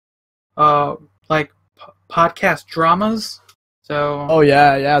like podcast dramas. So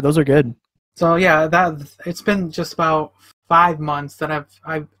those are good. So yeah, it's been just about 5 months that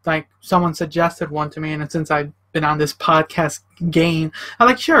I've like someone suggested one to me, and since I've been on this podcast game, I'm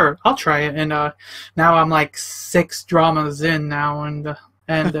like, sure, I'll try it, and now I'm like 6 dramas in now, and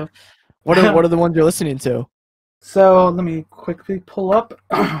what are the ones you're listening to? So let me quickly pull up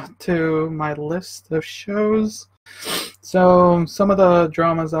to my list of shows. So some of the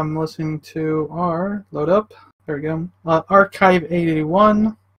dramas I'm listening to are load up. There we go. Archive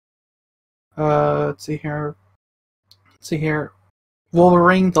 881. Let's see here.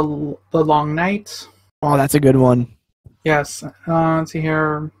 Wolverine, the Long Night. Oh, that's a good one. Yes. Let's see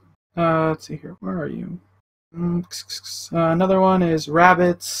here. Where are you? Another one is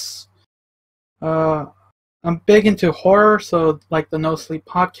Rabbits. I'm big into horror, so like the No Sleep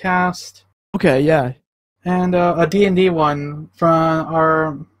podcast. Okay, yeah. And a D&D one from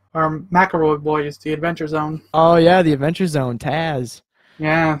our McElroy boys, the Adventure Zone. Oh yeah, the Adventure Zone, Taz.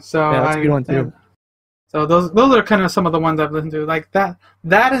 Yeah, so that's a good one too. So those are kind of some of the ones I've listened to. Like that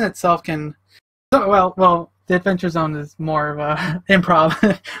in itself can, well, the Adventure Zone is more of a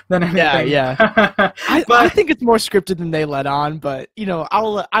improv than anything. Yeah. I think it's more scripted than they let on, but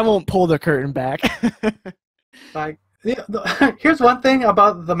I won't pull the curtain back. Like, here's one thing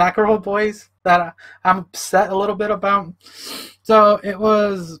about the Mackerel Boys that I'm upset a little bit about. So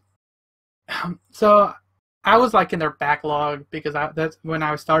I was like in their backlog because that's when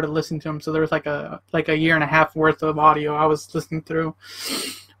I started listening to them. So there was like a year and a half worth of audio I was listening through.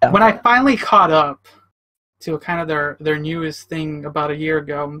 Yeah. When I finally caught up to kind of their newest thing about a year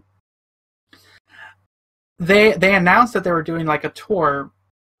ago, they announced that they were doing like a tour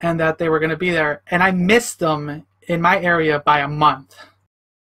and that they were going to be there, and I missed them in my area by a month.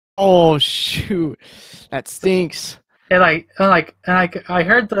 Oh shoot, that stinks. And I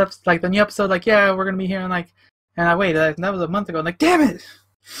heard that like the new episode, like, yeah, we're gonna be here, and I wait, that was a month ago. I'm like, damn it!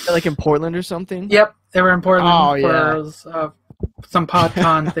 Like in Portland or something? Yep, they were in Portland for some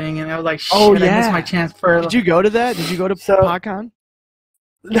PodCon thing, and I was like, shit, I missed my chance for. Did you go to that? Did you go to PodCon?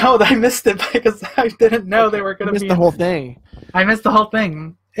 No, I missed it because I didn't know they were gonna be. Missed the whole thing. I missed the whole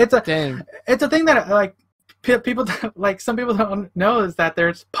thing. It's a thing that like. People like some people don't know is that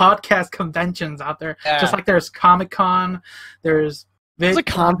there's podcast conventions out there, just like there's Comic-Con, there's a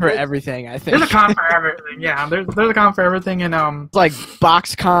con for everything. I think there's a con for everything. Yeah, there's a con for everything, and it's like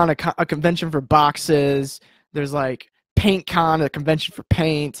BoxCon, a convention for boxes. There's like PaintCon, a convention for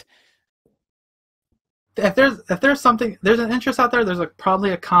paint. If there's something, there's an interest out there. There's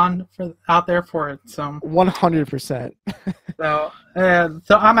probably a con out there for it. So 100%. So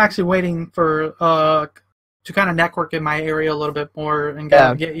I'm actually waiting for to kind of network in my area a little bit more and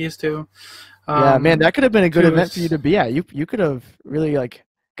get used to. Yeah, man, that could have been a good event for you to be at. You could have really like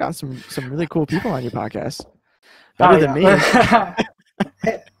gotten some really cool people on your podcast. Better than me. I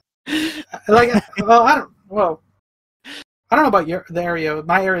don't know about the area.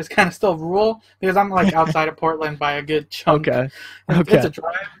 My area is kind of still rural because I'm like outside of Portland by a good chunk. Okay. It's a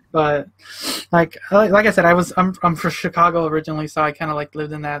drive, but like I said, I'm from Chicago originally, so I kind of like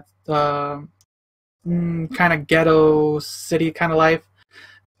lived in that kind of ghetto city kind of life.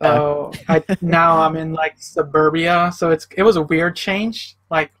 So now I'm in like suburbia, so it was a weird change.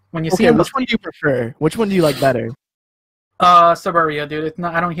 Like when you see which one do you prefer? Which one do you like better? Suburbia, dude. It's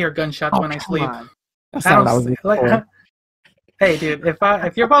not. I don't hear gunshots when I sleep. That's not what I was like. Hey, dude.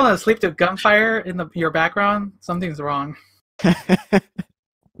 If you're falling asleep to gunfire in your background, something's wrong.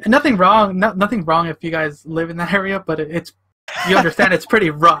 Nothing wrong. Nothing wrong if you guys live in that area, but it's. You understand it's pretty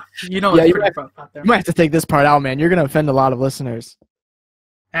rough. It's pretty rough out there. You might have to take this part out, man. You're gonna offend a lot of listeners.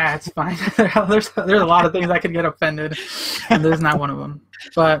 It's fine. there's a lot of things I could get offended, and this is not one of them.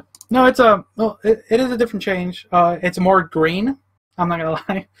 But no, it is a different change. It's more green. I'm not gonna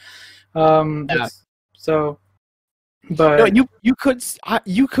lie. But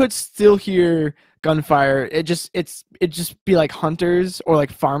you could still hear gunfire. It just be like hunters or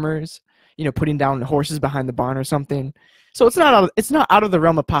like farmers, putting down horses behind the barn or something. So it's not out of the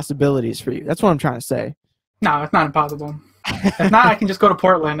realm of possibilities for you. That's what I'm trying to say. No, it's not impossible. If not, I can just go to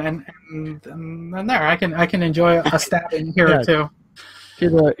Portland and there I can enjoy a stabbing here or two.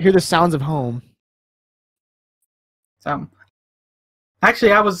 Hear the sounds of home. So,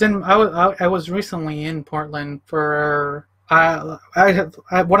 actually, I was recently in Portland for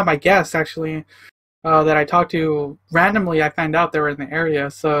one of my guests actually. That I talked to randomly, I found out they were in the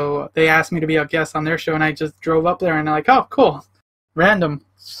area, so they asked me to be a guest on their show, and I just drove up there, and I'm like, oh, cool, random,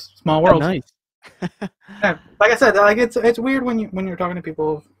 small world. Oh, nice. Yeah, like I said, like it's weird when you're talking to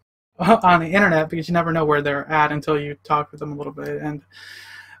people on the internet because you never know where they're at until you talk with them a little bit, and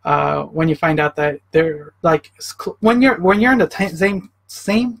when you find out that they're like when you're in the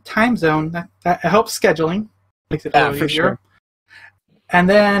same time zone, that helps scheduling, makes it a little easier. Sure. And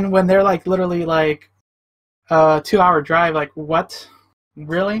then when they're like literally like 2-hour drive, like what?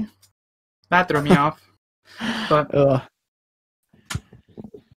 Really? That threw me off.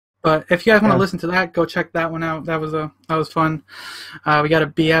 But if you guys want to listen to that, go check that one out. That was fun. We got a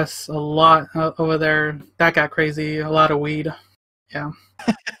BS a lot over there. That got crazy. A lot of weed. Yeah.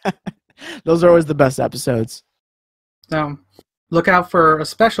 Those are always the best episodes. So look out for a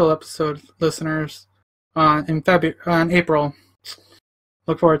special episode, listeners, in April.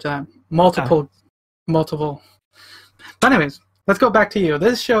 Look forward to that. Multiple. But anyways, let's go back to you.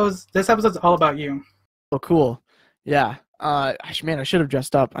 This episode's all about you. Oh, cool. Yeah. Man, I should have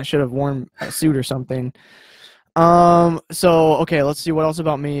dressed up. I should have worn a suit or something. So okay, let's see what else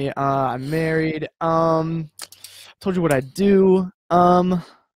about me. I'm married. Told you what I do. Let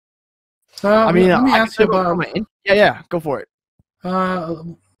me ask you about. Yeah. Go for it. A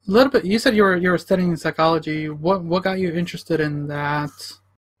little bit. You said you were studying psychology. What got you interested in that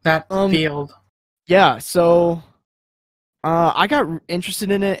field? Yeah, so I got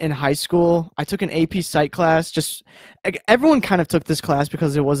interested in it in high school. I took an AP Psych class. Just everyone kind of took this class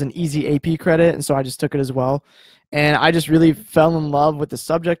because it was an easy AP credit, and so I just took it as well. And I just really fell in love with the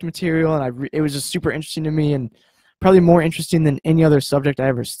subject material, and it was just super interesting to me, and probably more interesting than any other subject I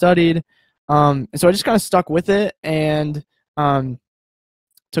ever studied. And so I just kind of stuck with it, and um,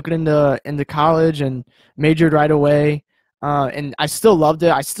 took it into college and majored right away. And I still loved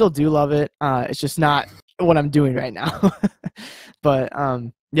it. I still do love it. It's just not what I'm doing right now. But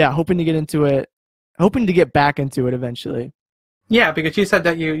yeah, hoping to get into it, hoping to get back into it eventually. Yeah, because you said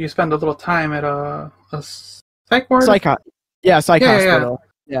that you spend a little time at a psych ward. Psych Yeah, yeah, hospital.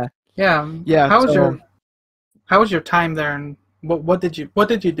 Yeah, yeah. yeah. How was your time there, and what did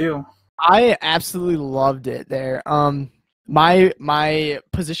you do? I absolutely loved it there. My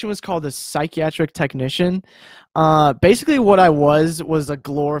position was called a psychiatric technician. Basically, what I was a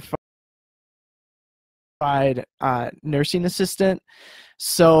glorified nursing assistant.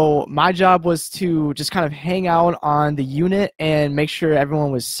 So my job was to just kind of hang out on the unit and make sure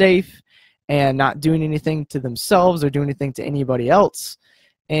everyone was safe and not doing anything to themselves or doing anything to anybody else.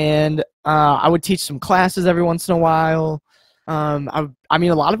 And I would teach some classes every once in a while. I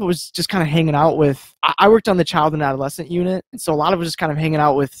mean, a lot of it was just kind of hanging out with. I worked on the child and adolescent unit, and so a lot of it was just kind of hanging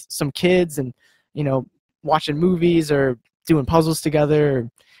out with some kids and, you know, watching movies or doing puzzles together,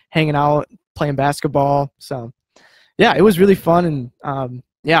 or hanging out, playing basketball. So yeah, it was really fun, and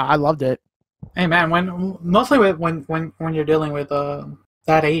yeah, I loved it. Hey man, when you're dealing with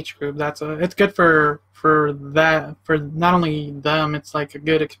that age group, it's good for not only them. It's like a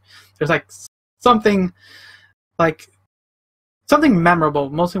good. There's something like something memorable.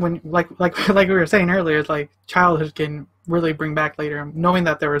 Mostly when like we were saying earlier, it's like childhood can really bring back later. Knowing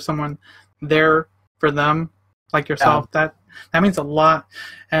that there was someone there for them, like yourself, that means a lot,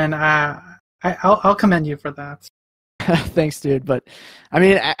 and I'll commend you for that. Thanks, dude. But I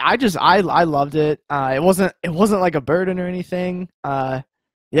mean, I loved it. It wasn't like a burden or anything.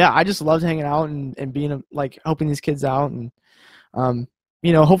 Yeah, I just loved hanging out and being like helping these kids out, and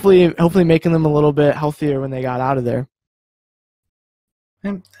you know, hopefully making them a little bit healthier when they got out of there.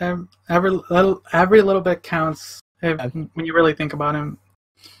 And every little bit counts when you really think about him.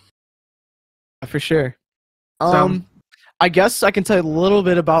 For sure. I guess I can tell you a little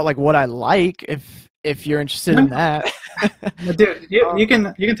bit about like what I like if you're interested in that. Dude, you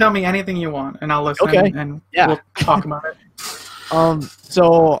can tell me anything you want, and I'll listen. Okay. And yeah, we'll talk about it.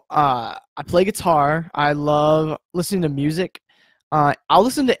 So I play guitar. I love listening to music. I'll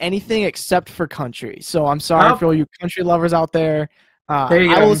listen to anything except for country. So I'm sorry for all you country lovers out there. There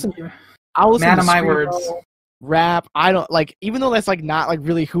you I go. will listen Man to of my screamo, words. Rap. I don't like, even though that's like not like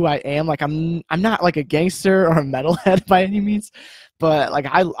really who I am. Like I'm not like a gangster or a metalhead by any means, but like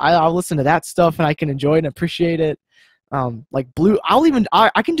I'll listen to that stuff and I can enjoy it and appreciate it. Like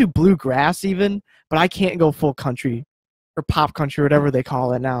I can do bluegrass even, but I can't go full country or pop country, whatever they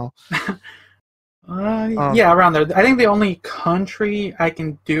call it now. Yeah, around there. I think the only country I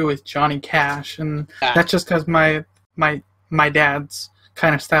can do is Johnny Cash, and that's just because my dad's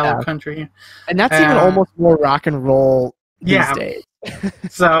kind of style of country. And that's even almost more rock and roll these days.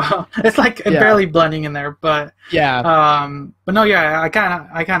 So it's like barely blending in there, but but no, I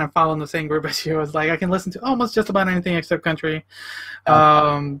kind of follow in the same group as you. It's like I can listen to almost just about anything except country.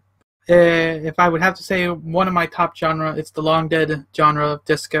 If I would have to say one of my top genre, it's the long dead genre of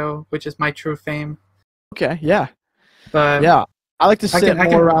disco, which is my true fame. Okay, yeah. But yeah, I like to sit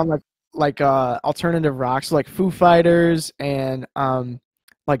more around like alternative rock, so like Foo Fighters and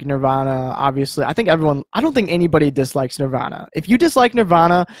like Nirvana. Obviously, I don't think anybody dislikes Nirvana. If you dislike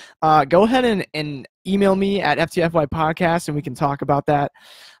Nirvana, go ahead and email me at FTFY podcast and we can talk about that.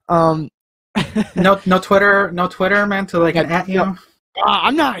 No Twitter, man, to like at you.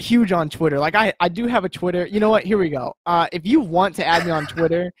 I'm not huge on Twitter. Like I do have a Twitter. You know what? Here we go. If you want to add me on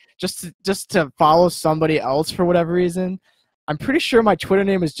Twitter, just to follow somebody else for whatever reason, I'm pretty sure my Twitter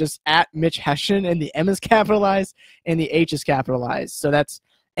name is just at Mitch Hession, and the M is capitalized and the H is capitalized. So that's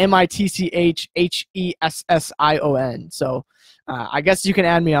MITCHHESSION. So I guess you can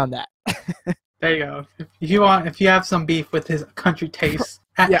add me on that. There you go. If you have some beef with his country taste.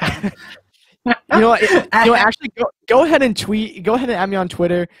 Yeah. Actually, go ahead and tweet. Go ahead and add me on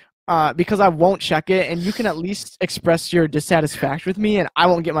Twitter, because I won't check it, and you can at least express your dissatisfaction with me, and I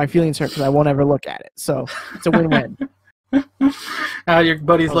won't get my feelings hurt because I won't ever look at it. So it's a win-win. Your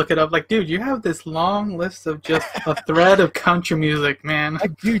buddies look it up, like, dude, you have this long list of just a thread of country music, man.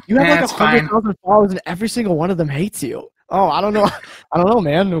 Like, dude, you have like 100,000 followers, and every single one of them hates you. Oh, I don't know,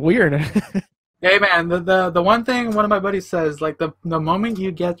 man. Weird. Hey man, the one thing one of my buddies says, like the moment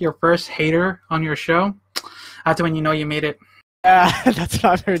you get your first hater on your show, that's when you know you made it. That's what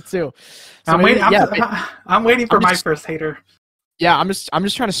I've heard too. So I'm maybe, waiting. yeah, I'm waiting for I'm my just, first hater. yeah, I'm just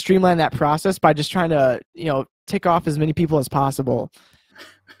trying to streamline that process by just trying to, tick off as many people as possible.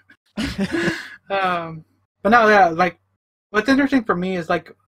 But no, yeah, like what's interesting for me is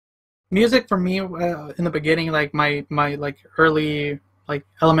like music for me in the beginning, like my like early like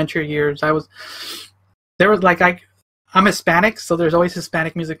elementary years, there was like I'm Hispanic, so there's always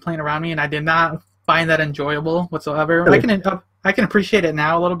Hispanic music playing around me, and I did not find that enjoyable whatsoever. Really? I can appreciate it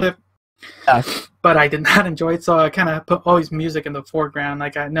now a little bit, Yeah. but I did not enjoy it. So I kind of put always music in the foreground.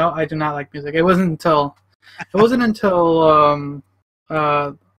 Like I do not like music. It wasn't until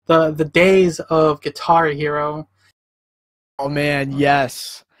the days of Guitar Hero. Oh man,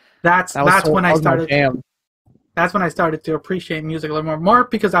 yes. That's That was when I that was my started. jam. That's when I started to appreciate music a little more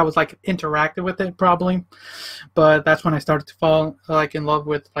because I was like interactive with it probably. But that's when I started to fall like in love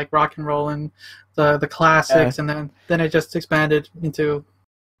with like rock and roll and the classics, and then it just expanded into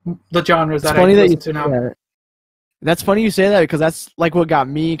the genres that I listen to now. That. That's funny you say that because that's like what got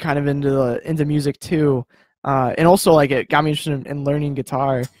me kind of into music too, and also like it got me interested in learning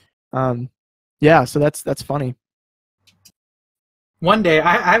guitar. Yeah, so that's funny. One day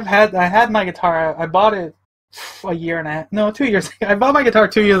I had my guitar. I bought it a year and a half, no, 2 years ago. I bought my guitar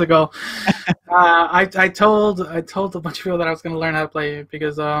 2 years ago. I told a bunch of people that I was going to learn how to play it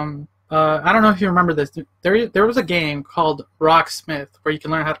because I don't know if you remember this. There was a game called Rocksmith where you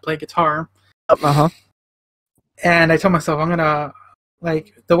can learn how to play guitar. Uh-huh. And I told myself I'm gonna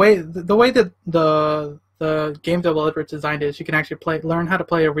like the way that the game developer designed it is you can actually learn how to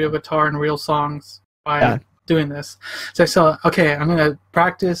play a real guitar and real songs by doing this. So I said, okay, I'm gonna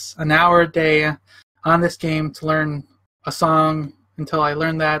practice an hour a day on this game to learn a song until I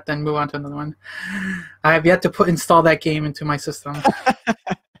learn that, then move on to another one. I have yet to install that game into my system.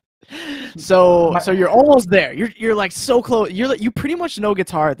 So you're almost there. You're like so close. You pretty much know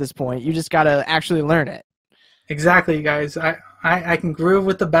guitar at this point. You just gotta actually learn it. Exactly, guys. I can groove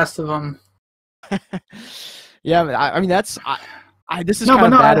with the best of them. Yeah, I mean this is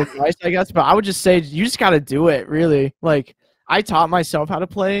kind of bad advice, I guess, but I would just say you just got to do it, really. Like, I taught myself how to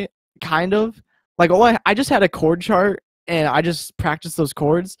play, kind of. Like, I just had a chord chart, and I just practiced those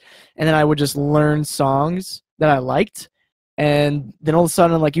chords, and then I would just learn songs that I liked, and then all of a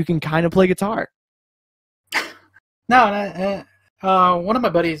sudden, like, you can kind of play guitar. No, one of my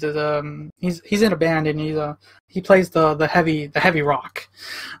buddies is he's in a band, and he plays the heavy rock,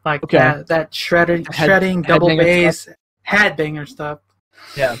 like that shredding double bass headbanger stuff.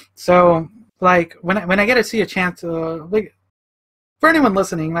 Yeah. So like when I get to see a chance, like for anyone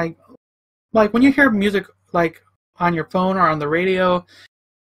listening, like when you hear music like on your phone or on the radio,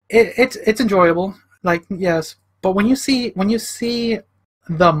 it's enjoyable. Like yes, but when you see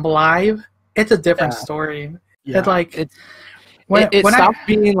them live, it's a different story. Yeah. It's like it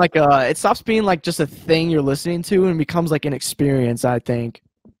stops being like just a thing you're listening to and becomes like an experience, I think.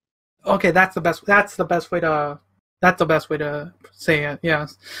 Okay, that's the best way to say it.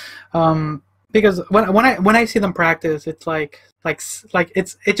 Yes, because when I see them practice, it's like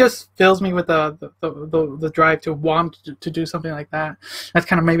it just fills me with the drive to want to do something like that. That's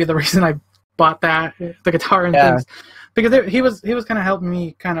kind of maybe the reason I bought the guitar and things, because he was kind of helping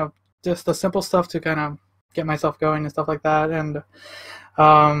me kind of just the simple stuff to kind of get myself going and stuff like that. And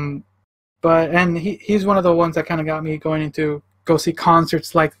he's one of the ones that kind of got me going into go see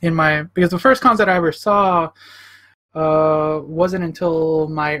concerts, like because the first concert I ever saw wasn't until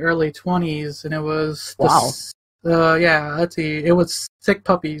my early 20s, and it was let's see, it was Sick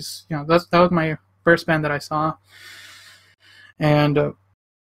Puppies. You know, that was my first band that I saw, and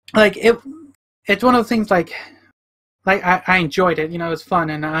like it's one of the things like I enjoyed it. You know, it was fun,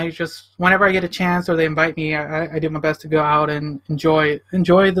 and I just whenever I get a chance or they invite me, I do my best to go out and enjoy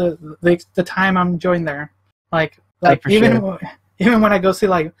the time I'm enjoying there. Like even when I go see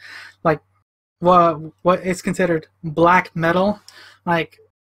like what is considered black metal, like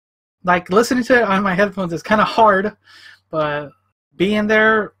listening to it on my headphones is kind of hard, but being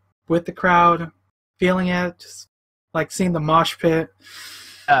there with the crowd, feeling it, just like seeing the mosh pit.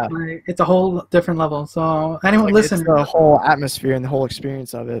 It's a whole different level. So anyone listening, it's the whole atmosphere and the whole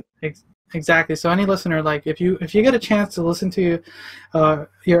experience of it. Exactly. So any listener, like if you get a chance to listen to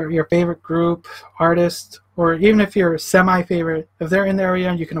your favorite group, artist, or even if you're semi-favorite, if they're in the area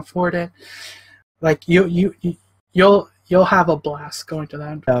and you can afford it, like you'll have a blast going to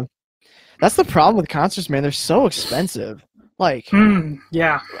that. Yeah. That's the problem with concerts, man. They're so expensive. Like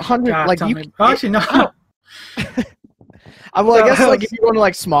 100. Like you. Actually, no. Well, I guess like if you go to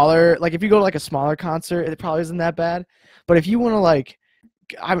like smaller, like if you go to like a smaller concert, it probably isn't that bad. But if you want to like,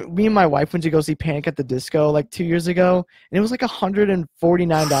 me and my wife went to go see Panic at the Disco like 2 years ago, and it was like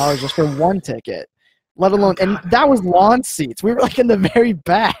 $149 just for one ticket. Let alone, and that was lawn seats. We were like in the very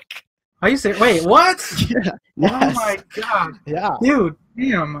back. Are you serious? Wait, what? Yeah. Yes. Oh my god. Yeah. Dude,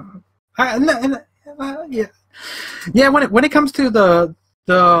 damn. Yeah. Yeah. When it comes to the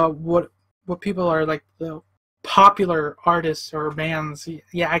what people are like the popular artists or bands,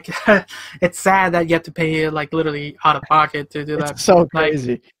 yeah, it's sad that you have to pay like literally out of pocket to do that. It's so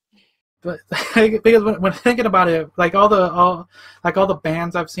crazy. But because when thinking about it, like all the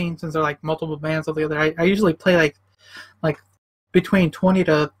bands I've seen, since they're like multiple bands altogether, I usually play like between $20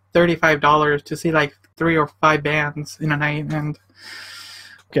 to $35 to see like 3 or 5 bands in a night. And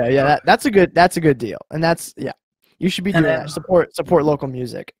okay, yeah, that's a good deal, and that's you should be doing that. Support local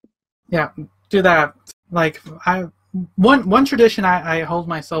music. Yeah, do that. Like one tradition I hold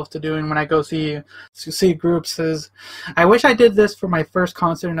myself to doing when I go see groups is, I wish I did this for my first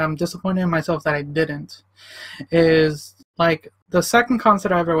concert, and I'm disappointed in myself that I didn't. Is like the second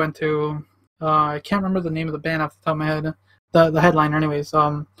concert I ever went to. I can't remember the name of the band off the top of my head. The headliner, anyways.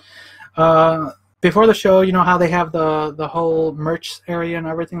 Before the show, you know how they have the whole merch area and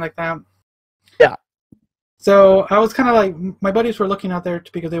everything like that. Yeah. So I was kind of like, my buddies were looking out there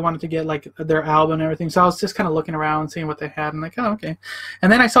because they wanted to get like their album and everything. So I was just kind of looking around, seeing what they had, and like, oh, okay.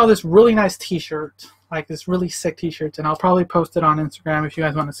 And then I saw this really nice T-shirt, like this really sick T-shirt, and I'll probably post it on Instagram if you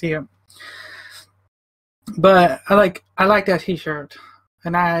guys want to see it. But I like that T-shirt,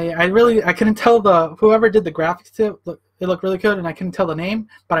 and I couldn't tell whoever did the graphics to it. It looked really good, and I couldn't tell the name,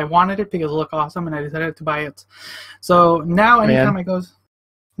 but I wanted it because it looked awesome, and I decided to buy it. So now anytime I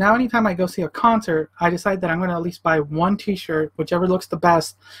go see a concert, I decide that I'm going to at least buy one T-shirt, whichever looks the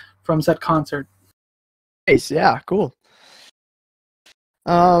best from said concert. Nice, yeah, cool.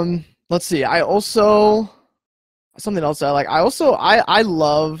 Let's see. I also something else I like. I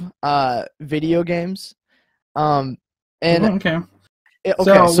love video games. And okay. Okay.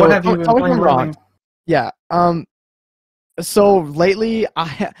 So what have you been playing? Wrong. Yeah. So lately,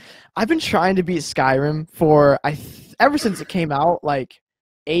 I've been trying to beat Skyrim for ever since it came out, like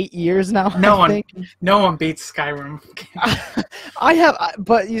 8 years now. No one beats Skyrim. I have,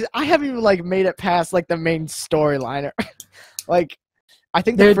 but I haven't even like made it past like the main storyline. Like, I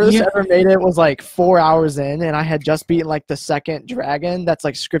think the furthest I ever made it was like 4 hours in, and I had just beaten like the second dragon that's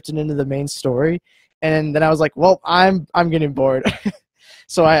like scripted into the main story, and then I was like, well, I'm getting bored,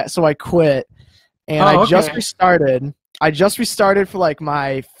 so I quit, and just restarted. I just restarted for like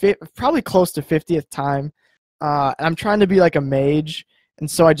my probably close to 50th time, and I'm trying to be like a mage, and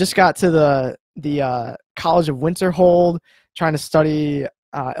so I just got to the College of Winterhold, trying to study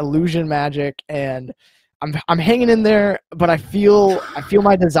illusion magic, and I'm hanging in there, but I feel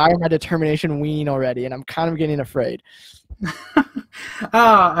my desire, my determination wane already, and I'm kind of getting afraid.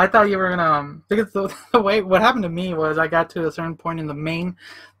 I thought you were gonna because the way what happened to me was I got to a certain point in the main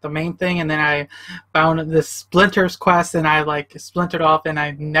thing, and then I found this Splinters quest, and I like splintered off, and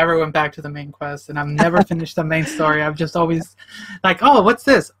I never went back to the main quest, and I've never finished the main story. I've just always like, oh, what's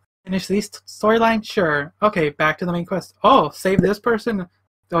this? Finish these storyline? Sure. Okay, back to the main quest. Oh, save this person.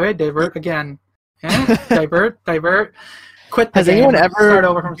 Okay, divert again. Divert. Quit. Has anyone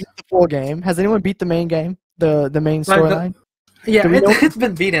ever beat the full game? Has anyone beat the main game? The main storyline? Yeah, it's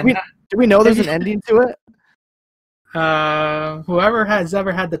been beaten. Do we know there's an ending to it? Whoever has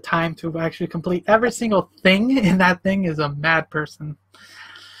ever had the time to actually complete every single thing in that thing is a mad person.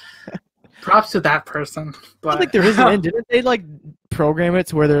 Props to that person. But I don't think there is an end. Didn't they like program it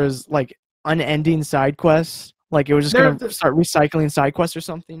to where there's like unending side quests? Like it was just gonna start recycling side quests or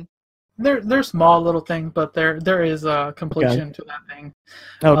something? They're small little things, but there is a completion to that thing.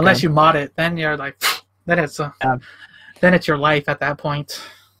 Okay. Unless you mod it, then you're like, then it's your life at that point.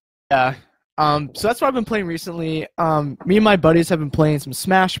 Yeah. So that's what I've been playing recently. Me and my buddies have been playing some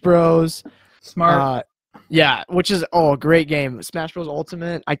Smash Bros. Smart. Yeah, which is a great game. Smash Bros.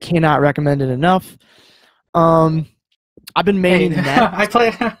 Ultimate. I cannot recommend it enough. I've been maining Ness. I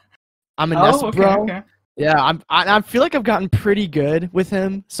play. I'm a Ness bro. Okay. Yeah, I feel like I've gotten pretty good with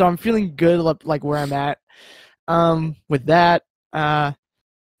him, so I'm feeling good like where I'm at. With that,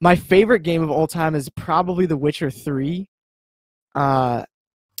 my favorite game of all time is probably The Witcher 3. I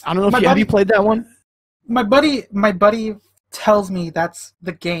don't know if have you played that one? My buddy tells me that's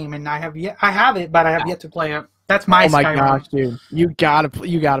the game, and I have it, but I have yet to play it. That's my. Oh my gosh, dude! You gotta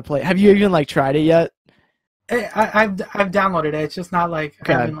play. Have you even like tried it yet? I've downloaded it. It's just not like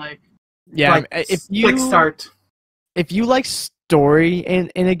having like. Yeah, like, if you like story in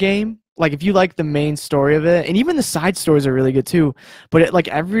a game, like if you like the main story of it, and even the side stories are really good too. But like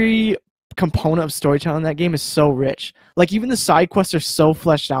every component of storytelling in that game is so rich. Like even the side quests are so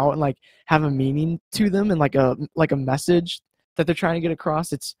fleshed out and like have a meaning to them and like a message that they're trying to get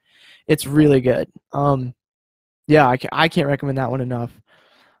across. It's really good. Yeah, I can't recommend that one enough.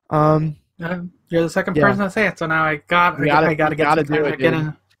 You're the second person to say it, so now I gotta get some do it, get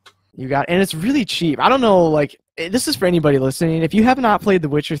in. You got, and it's really cheap. I don't know, like this is for anybody listening. If you have not played The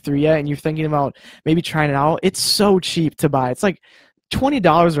Witcher 3 yet and you're thinking about maybe trying it out, it's so cheap to buy. It's like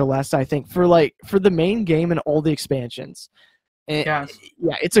 $20 or less, I think, for the main game and all the expansions. And,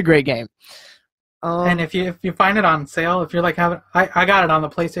 yeah, it's a great game. And if you find it on sale, if you're like I got it on the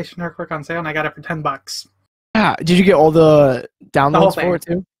PlayStation Network on sale, and I got it for $10. Yeah, did you get all the downloads for it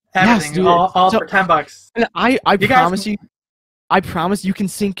too? Everything, yes, all for $10. And I promise you. I promise you can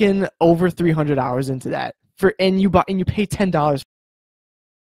sink in over 300 hours into that and you pay $10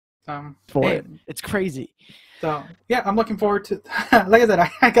 for it. It's crazy. So yeah, I'm looking forward to. Like I said,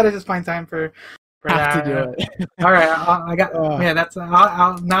 I gotta just find time for that. To do it. All right, I got. Yeah, that's.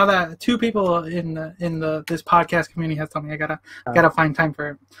 Now that two people in this podcast community has told me, I gotta find time for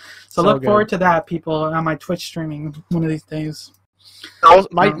it. So look forward to that, people, on my Twitch streaming one of these days.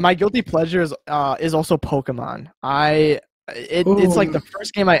 My guilty pleasure is also Pokemon. It's like the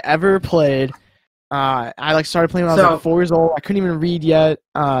first game I ever played. I like started playing when I was like 4 years old. I couldn't even read yet,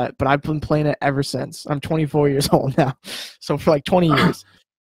 but I've been playing it ever since. I'm 24 years old now, so for like 20 years.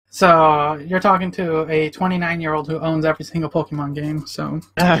 So you're talking to a 29-year-old who owns every single Pokemon game. So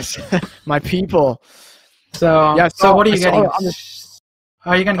yes, my people. So yeah. So what are you getting?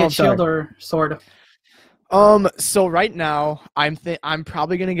 Are you gonna get Shield or Sword? So right now I'm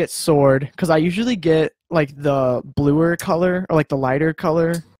probably gonna get Sword because I usually get like the bluer color or like the lighter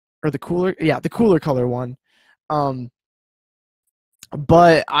color or the cooler color one.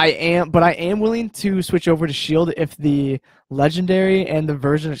 But I am willing to switch over to Shield if the legendary and the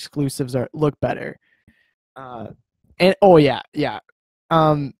version exclusives look better. And I'm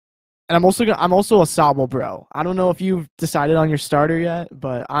also a Sobble bro. I don't know if you've decided on your starter yet,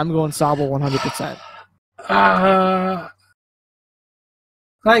 but I'm going Sobble 100%.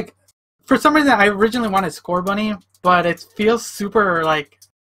 Like for some reason I originally wanted Score Bunny, but it feels super like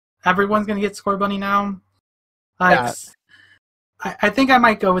everyone's gonna get Score Bunny now. Like, I think I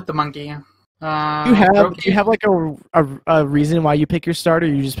might go with the monkey. Do you have like a reason why you pick your starter? Or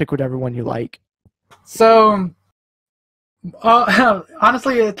you just pick whatever one you like? So,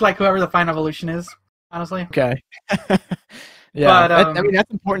 honestly, it's like whoever the final evolution is. Honestly. Okay. Yeah, but, I mean that's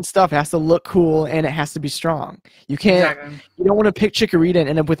important stuff. It has to look cool and it has to be strong. You can't. Exactly. You don't want to pick Chikorita and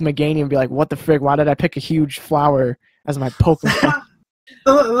end up with Meganium and be like, "What the frig? Why did I pick a huge flower as my Pokemon?"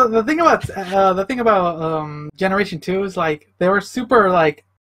 the thing about Generation 2 is like they were super like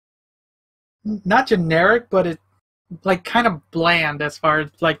not generic, but it like kind of bland as far as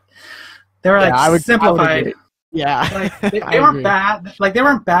like they were like simplified. Yeah, like they weren't bad. Like they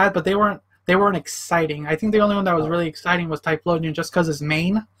weren't bad, but they weren't exciting. I think the only one that was really exciting was Typhlosion just because his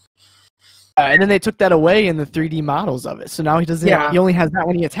main. And then they took that away in the 3D models of it. So now he doesn't. Yeah. He only has that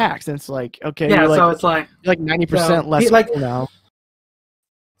when he attacks, and it's like okay. Yeah, so it's like 90% less like cool now.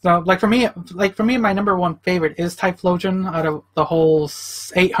 So like for me, my number one favorite is Typhlosion out of the whole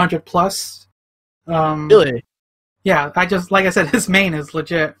 800 plus. Really? Yeah, I said, his main is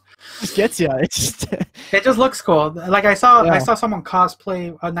legit. Just gets you. It just looks cool. Like I saw someone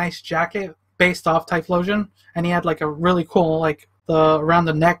cosplay a nice jacket based off Typhlosion, and he had like a really cool like around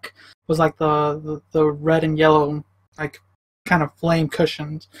the neck was like the red and yellow like kind of flame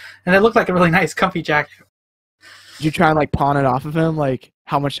cushions, and it looked like a really nice comfy jacket. Did you try and like pawn it off of him? Like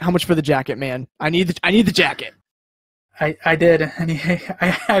how much for the jacket, man? I need the jacket. I did, and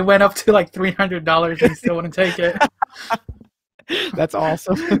I went up to like $300 and still wouldn't take it. That's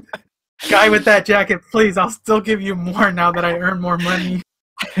awesome. Guy with that jacket, please, I'll still give you more now that I earn more money.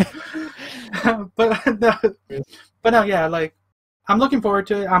 but no, yeah, like I'm looking forward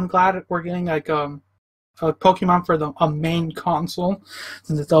to it. I'm glad we're getting like a Pokemon for a main console,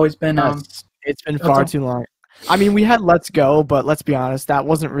 since it's always been it's been far too long. I mean, we had Let's Go, but let's be honest, that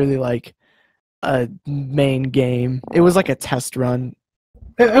wasn't really like a main game. It was like a test run.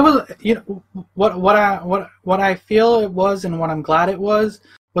 It was, you know, what I feel it was, and what I'm glad it was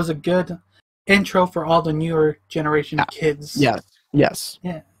a good intro for all the newer generation kids. Yes.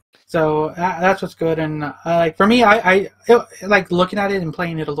 Yeah. So that's what's good, and like for me, I like looking at it and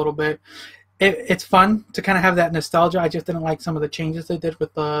playing it a little bit. It's fun to kind of have that nostalgia. I just didn't like some of the changes they did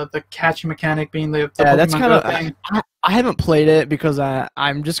with the catching mechanic being the Pokemon that's kind Go of thing. I haven't played it because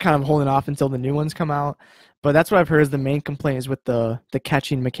I'm just kind of holding off until the new ones come out. But that's what I've heard is the main complaint is with the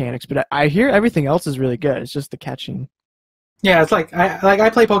catching mechanics. But I hear everything else is really good. It's just the catching. Yeah, it's like I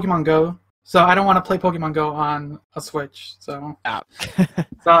play Pokemon Go, so I don't want to play Pokemon Go on a Switch. So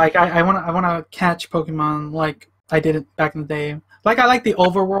like I wanna catch Pokemon like I did it back in the day. Like I like the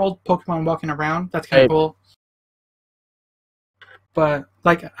overworld Pokemon walking around. That's kind of cool. But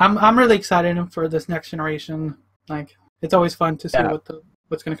like I'm really excited for this next generation. Like it's always fun to see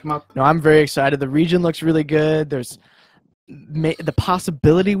what's going to come up. No, I'm very excited. The region looks really good. There's the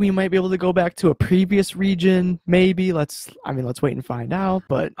possibility we might be able to go back to a previous region. Maybe let's wait and find out.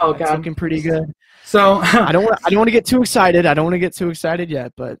 But it's looking pretty good. So I don't want to get too excited. I don't want to get too excited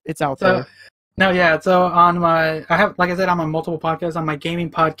yet, but it's out there. No, yeah. So on I have, like I said, on my multiple podcasts, on my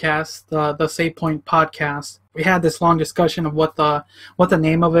gaming podcast, the Save Point podcast, we had this long discussion of what the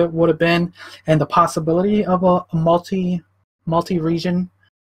name of it would have been, and the possibility of a multi-region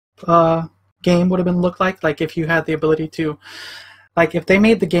game would have been looked like. Like if you had the ability to, like if they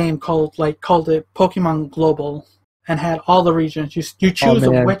made the game called it Pokemon Global and had all the regions, you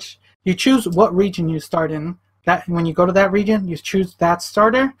choose what region you start in. That when you go to that region, you choose that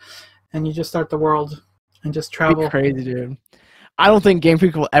starter. And you just start the world and just travel. Crazy, dude. I don't think Game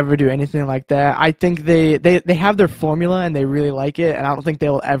Freak will ever do anything like that. I think they have their formula and they really like it, and I don't think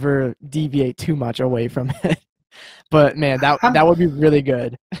they'll ever deviate too much away from it. But man, that would be really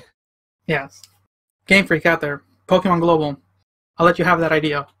good. Yes. Game Freak out there. Pokemon Global. I'll let you have that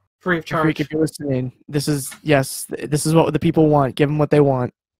idea. Free of charge. Freak, if you're listening, this is what the people want. Give them what they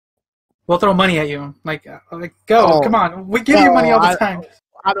want. We'll throw money at you. Like go, come on. We give you money all the time.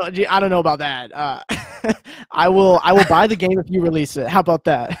 I don't know about that. I will buy the game if you release it. How about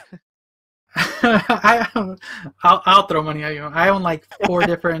that? I'll throw money at you. I own like four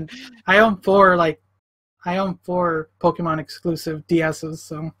Pokemon exclusive DSs.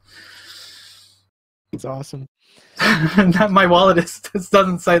 So it's awesome. My wallet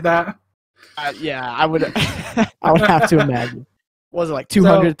doesn't say that. Yeah, I would have to imagine. What was it like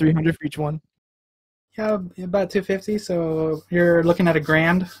 200, 300 for each one? Yeah, about 250. So you're looking at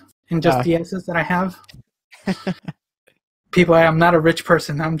 $1,000 in just DSs that I have. People, I'm not a rich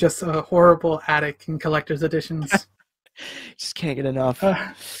person. I'm just a horrible addict in collector's editions. Just can't get enough.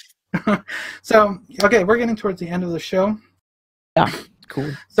 So, okay, we're getting towards the end of the show. Yeah,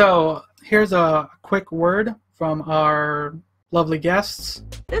 cool. So here's a quick word from our lovely guests.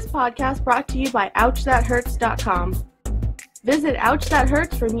 This podcast brought to you by OuchThatHurts.com. Visit Ouch That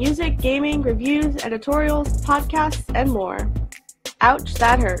Hurts for music, gaming, reviews, editorials, podcasts, and more. Ouch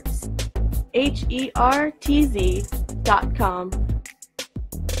That Hurts. HERTZ.com.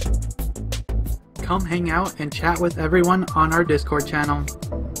 Come hang out and chat with everyone on our Discord channel.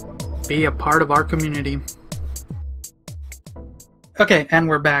 Be a part of our community. Okay, and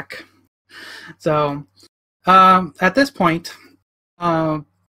we're back. So, at this point, I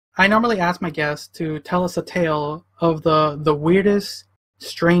normally ask my guests to tell us a tale of the weirdest,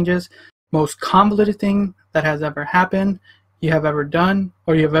 strangest, most convoluted thing that has ever happened, you have ever done,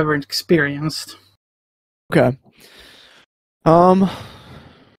 or you have ever experienced. Okay.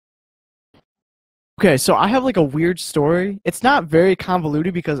 Okay, so I have like a weird story. It's not very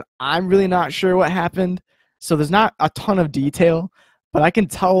convoluted because I'm really not sure what happened, so there's not a ton of detail, but I can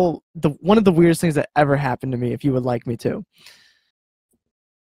tell one of the weirdest things that ever happened to me if you would like me to.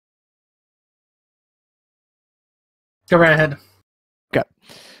 Go right ahead. Okay.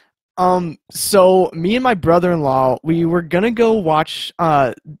 So me and my brother-in-law, we were gonna go watch.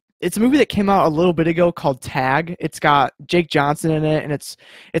 It's a movie that came out a little bit ago called Tag. It's got Jake Johnson in it, and it's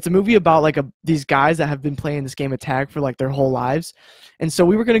a movie about like these guys that have been playing this game of tag for like their whole lives. And so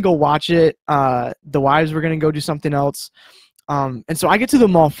we were gonna go watch it. The wives were gonna go do something else. And so I get to the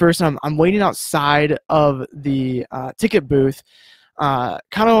mall first, and I'm waiting outside of the ticket booth. Kind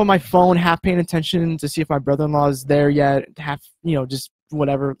of on my phone, half paying attention to see if my brother-in-law is there yet, half, just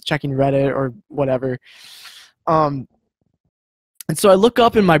whatever, checking Reddit or whatever. And so I look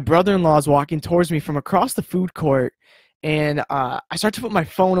up and my brother-in-law is walking towards me from across the food court, and I start to put my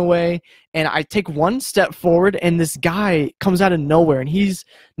phone away, and I take one step forward, and this guy comes out of nowhere, and he's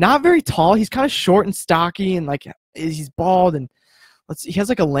not very tall. He's kind of short and stocky, and like he's bald, and he has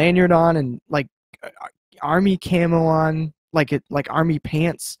like a lanyard on and like army camo on. Like army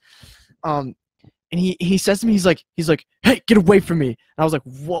pants, and he says to me, he's like, hey, get away from me. And I was like,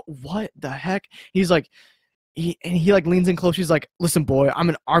 what the heck? He's like, he like leans in close. He's like, listen, boy, I'm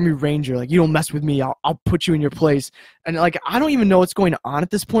an army ranger. Like, you don't mess with me. I'll put you in your place. And like, I don't even know what's going on at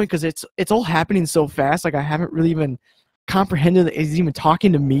this point because it's all happening so fast. Like, I haven't really even comprehended that he's even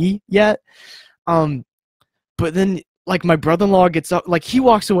talking to me yet. But then like my brother-in-law gets up, like he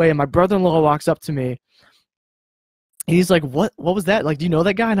walks away, and my brother-in-law walks up to me. And he's like, what was that? Like, do you know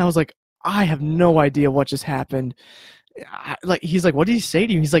that guy? And I was like, I have no idea what just happened. He's like, what did he say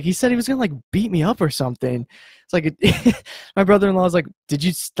to you? He's like, he said he was gonna like beat me up or something. It's like, my brother-in-law was like, did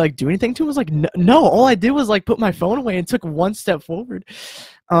you like do anything to him? I was like, no, all I did was like put my phone away and took one step forward.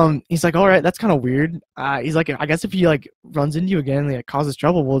 He's like, all right, that's kind of weird. He's like, I guess if he like runs into you again, like causes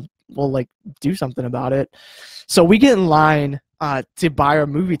trouble, we'll like do something about it. So we get in line to buy our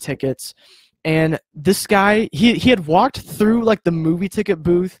movie tickets. And this guy, he had walked through like the movie ticket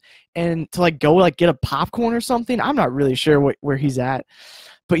booth and to like go like get a popcorn or something. I'm not really sure where he's at,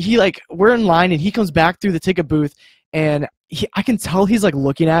 but we're in line and he comes back through the ticket booth and I can tell he's like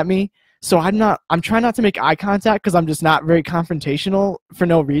looking at me. So I'm trying not to make eye contact because I'm just not very confrontational for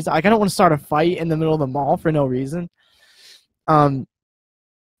no reason. Like I don't want to start a fight in the middle of the mall for no reason. So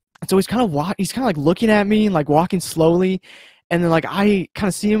he's kind of like looking at me and like walking slowly. And then, like, I kind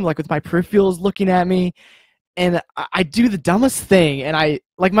of see him, like, with my peripherals looking at me. And I do the dumbest thing. And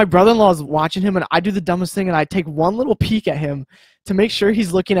my brother-in-law is watching him. And I do the dumbest thing. And I take one little peek at him to make sure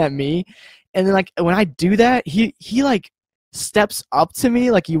he's looking at me. And then, like, when I do that, he like, steps up to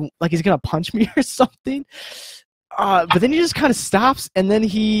me like he's going to punch me or something. But then he just kind of stops. And then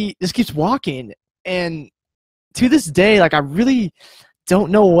he just keeps walking. And to this day, like, I really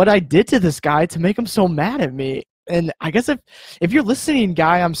don't know what I did to this guy to make him so mad at me. And I guess if you're listening,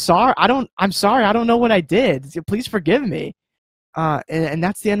 guy, I'm sorry. I don't know what I did. Please forgive me. And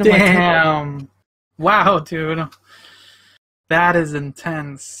that's the end of my time. Damn. Wow, dude. That is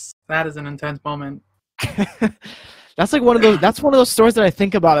intense. That is an intense moment. That's one of those stories that I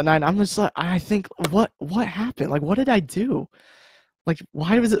think about at night. I'm just like, I think, what happened? Like, what did I do? Like,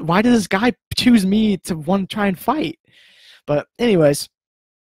 why did this guy choose me to want to try and fight? But anyways,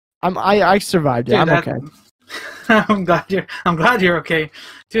 I survived it. Dude, I'm okay. I'm glad you're okay,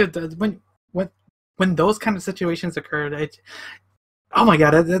 dude. When those kind of situations occurred, oh my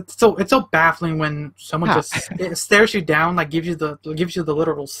god, it's so baffling when someone just stares you down, like gives you the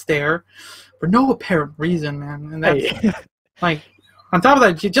literal stare for no apparent reason, man. And that's like on top of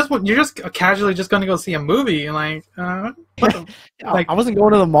that, you're just casually just gonna go see a movie, like like I wasn't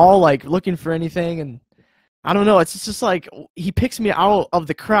going to the mall like looking for anything, and I don't know. It's just like he picks me out of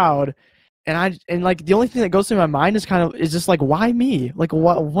the crowd. And like the only thing that goes through my mind is just like, why me? Like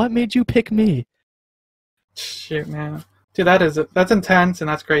what made you pick me? Shit, man, dude, that's intense and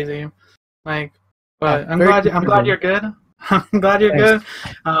that's crazy. Like, but I'm glad you're good. I'm glad you're good.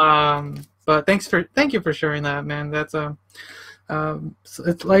 But thank you for sharing that, man. That's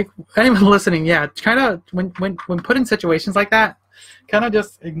it's like anyone listening, yeah, kind of when put in situations like that, kind of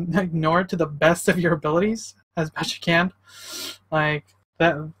just ignore it to the best of your abilities as best you can, like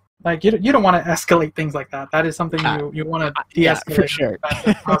that. Like you don't want to escalate things like that. That is something you want to de-escalate. Yeah, for sure.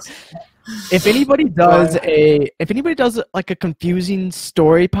 If anybody does like a confusing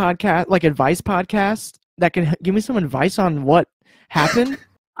story podcast, like advice podcast, that can give me some advice on what happened,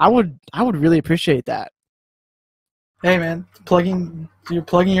 I would really appreciate that. Hey man, you're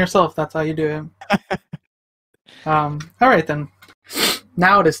plugging yourself. That's how you do it. All right then.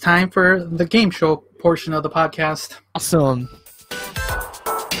 Now it is time for the game show portion of the podcast. Awesome.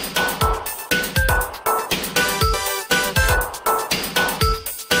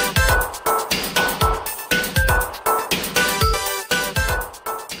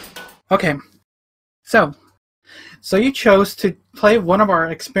 Okay, so you chose to play one of our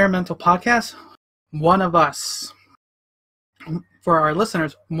experimental podcasts, One of Us. For our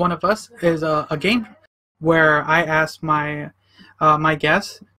listeners, One of Us is a game where I ask my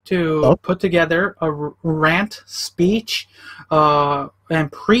guests to put together a rant, speech,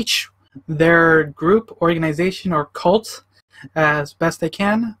 and preach their group, organization, or cult as best they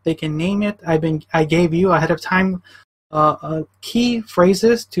can. They can name it. I gave you ahead of time key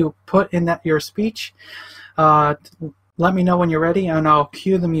phrases to put in your speech. Let me know when you're ready, and I'll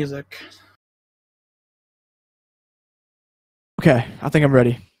cue the music. Okay, I think I'm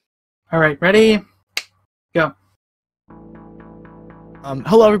ready. All right, ready? Go.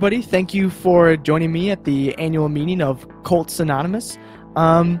 Hello, everybody. Thank you for joining me at the annual meeting of Cults Anonymous.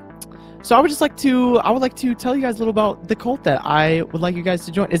 So I would like to tell you guys a little about the cult that I would like you guys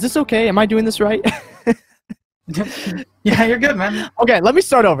to join. Is this okay? Am I doing this right? Yeah, you're good, man. Okay, let me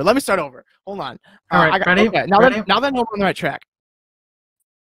start over. Hold on. All right, ready? Okay, now that I know I'm on the right track.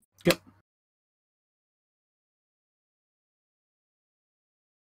 Go.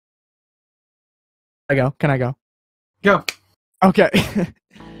 Can I go? Go. Okay.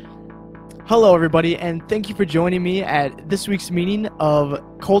 Hello, everybody, and thank you for joining me at this week's meeting of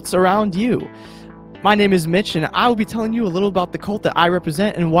Cults Around You. My name is Mitch, and I will be telling you a little about the cult that I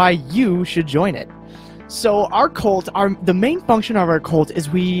represent and why you should join it. So our cult, the main function of our cult is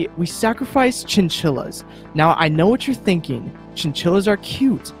we sacrifice chinchillas. Now I know what you're thinking. Chinchillas are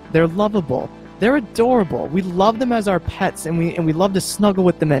cute. They're lovable. They're adorable. We love them as our pets, and we love to snuggle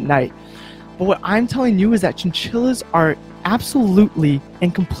with them at night. But what I'm telling you is that chinchillas are absolutely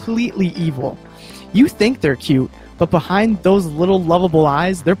and completely evil. You think they're cute, but behind those little lovable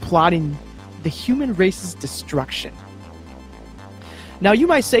eyes, they're plotting the human race's destruction. Now you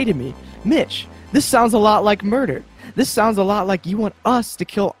might say to me, Mitch, this sounds a lot like murder. This sounds a lot like you want us to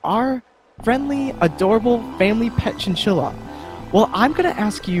kill our friendly, adorable family pet chinchilla. Well, I'm going to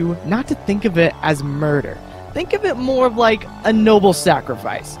ask you not to think of it as murder. Think of it more of like a noble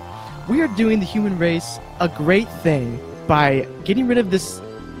sacrifice. We are doing the human race a great thing by getting rid of this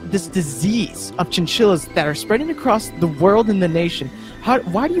disease of chinchillas that are spreading across the world and the nation.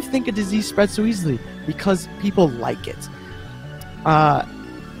 Why do you think a disease spreads so easily? Because people like it.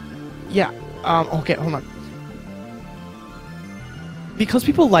 Okay, hold on. Because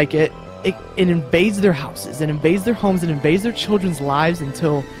people like it, it invades their houses, it invades their homes, it invades their children's lives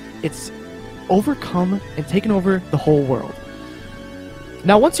until it's overcome and taken over the whole world.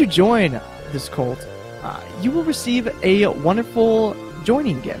 Now, once you join this cult, you will receive a wonderful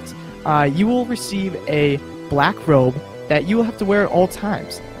joining gift. You will receive a black robe that you will have to wear at all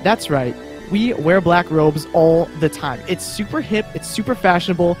times. That's right. We wear black robes all the time. It's super hip. It's super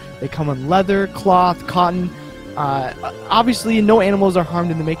fashionable. They come in leather, cloth, cotton. Obviously, no animals are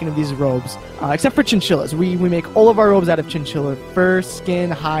harmed in the making of these robes, except for chinchillas. We make all of our robes out of chinchilla fur, skin,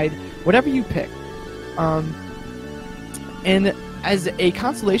 hide, whatever you pick. And as a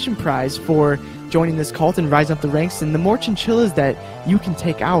consolation prize for joining this cult and rising up the ranks, and the more chinchillas that you can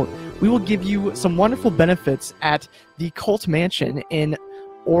take out, we will give you some wonderful benefits at the cult mansion in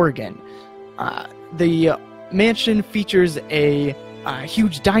Oregon. The mansion features a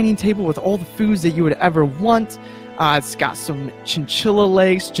huge dining table with all the foods that you would ever want. It's got some chinchilla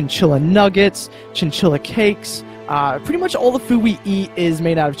legs, chinchilla nuggets, chinchilla cakes. Pretty much all the food we eat is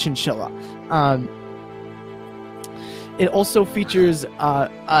made out of chinchilla. It also features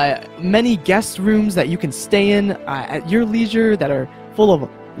many guest rooms that you can stay in at your leisure that are full of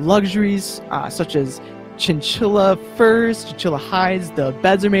luxuries such as chinchilla furs, chinchilla hides. The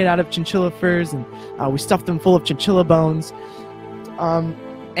beds are made out of chinchilla furs, and we stuff them full of chinchilla bones.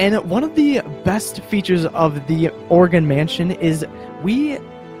 And one of the best features of the Oregon Mansion is we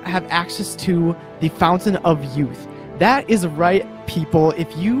have access to the Fountain of Youth. That is right, people. If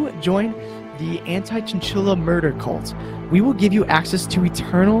you join the anti-chinchilla murder cult, we will give you access to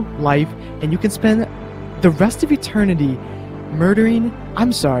eternal life, and you can spend the rest of eternity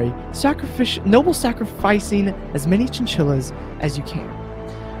noble sacrificing as many chinchillas as you can.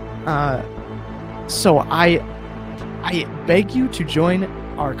 So I beg you to join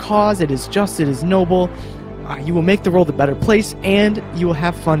our cause. It is just, it is noble. You will make the world a better place, and you will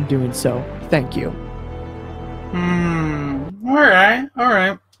have fun doing so. Thank you. All right.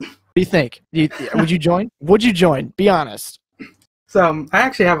 What do you think? Would you join? Would you join? Be honest. So I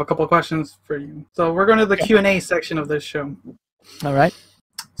actually have a couple of questions for you. So we're going to the Q&A section of this show. All right.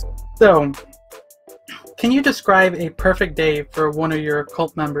 So, can you describe a perfect day for one of your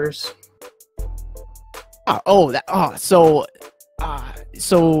cult members? So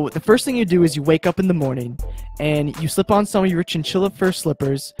the first thing you do is you wake up in the morning and you slip on some of your chinchilla fur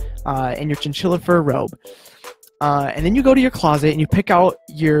slippers and your chinchilla fur robe. And then you go to your closet and you pick out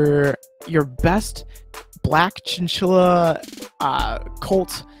your best black chinchilla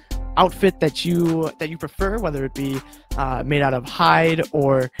cult outfit that you prefer, whether it be made out of hide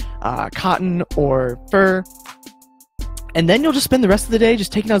or cotton or fur. And then you'll just spend the rest of the day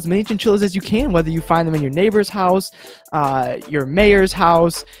just taking out as many chinchillas as you can, whether you find them in your neighbor's house, your mayor's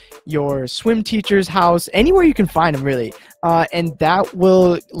house, your swim teacher's house, anywhere you can find them, really. And that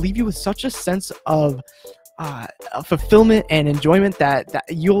will leave you with such a sense of fulfillment and enjoyment that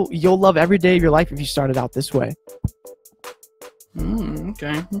you'll love every day of your life if you started out this way.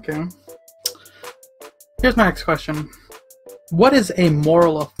 Okay. Here's my next question. What is a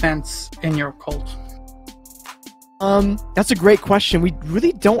moral offense in your cult? That's a great question. We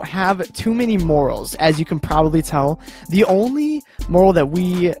really don't have too many morals, as you can probably tell. The only moral that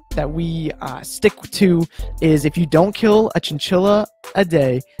we stick to is if you don't kill a chinchilla a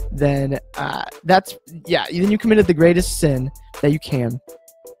day, then then you committed the greatest sin that you can,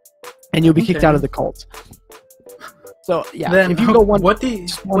 and you'll be kicked out of the cult. So then, if you go one, what do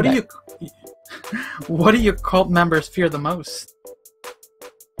your cult members fear the most?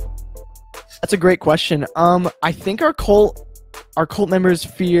 That's a great question. I think our cult members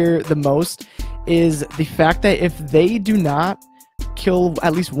fear the most is the fact that if they do not kill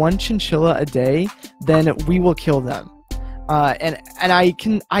at least one chinchilla a day, then we will kill them. And I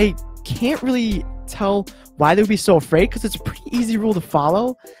can't really tell why they would be so afraid, because it's a pretty easy rule to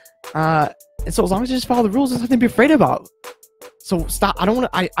follow. And so as long as you just follow the rules, there's nothing to be afraid about. So stop. I don't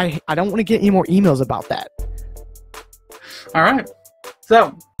want to get any more emails about that. All right.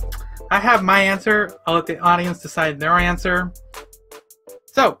 So I have my answer. I'll let the audience decide their answer.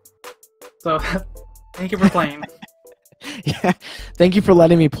 So thank you for playing. Yeah. Thank you for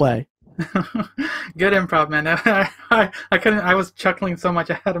letting me play. Good improv, man. I couldn't. I was chuckling so much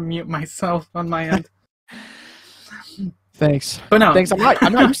I had to mute myself on my end. Thanks. But no, thanks.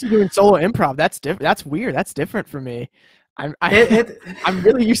 I'm not used to doing solo improv. That's different. That's weird. That's different for me. I'm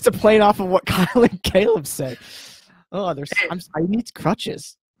really used to playing off of what Kyle and Caleb say. Oh, I need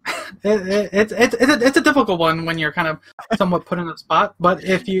crutches. It's a difficult one when you're kind of somewhat put in a spot. But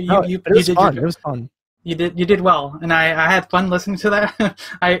if you it was fun. You did well, and I had fun listening to that.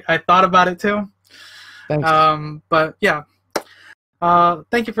 I thought about it too. Thanks. But yeah.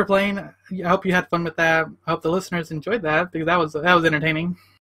 Thank you for playing. I hope you had fun with that. I hope the listeners enjoyed that, because that was entertaining.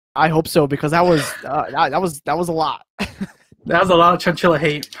 I hope so, because that was a lot. That was a lot of chinchilla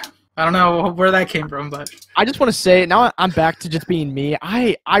hate. I don't know where that came from, but I just want to say, now I'm back to just being me.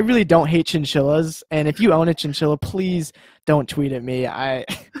 I really don't hate chinchillas, and if you own a chinchilla, please don't tweet at me. I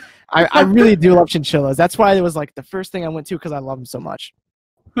really do love chinchillas. That's why it was like the first thing I went to, because I love them so much.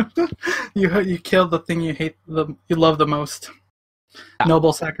 You killed the thing you love the most.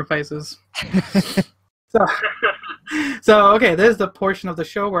 Noble sacrifices. So okay, this is the portion of the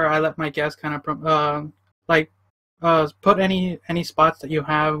show where I let my guests kind of put any spots that you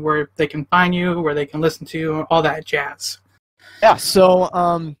have where they can find you, where they can listen to you, all that jazz. Yeah,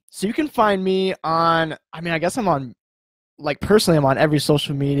 so you can find me on, I guess I'm on, personally I'm on every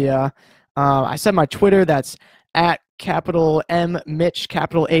social media. I said my Twitter, that's at capital M Mitch,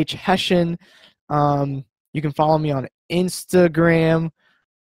 capital H Hession. You can follow me on Instagram.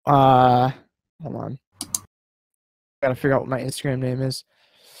 Hold on. Gotta figure out what my Instagram name is.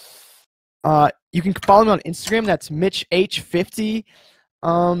 You can follow me on Instagram. That's MitchH50.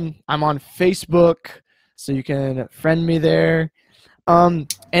 I'm on Facebook, so you can friend me there. And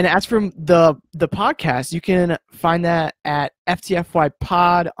as for the podcast, you can find that at FTFY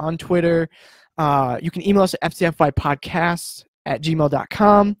Pod on Twitter. You can email us at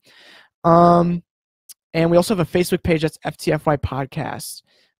ftfypodcast@gmail.com. And we also have a Facebook page that's FTFY Podcast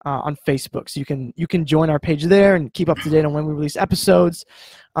on Facebook, so you can join our page there and keep up to date on when we release episodes.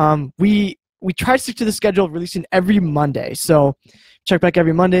 We try to stick to the schedule of releasing every Monday, so check back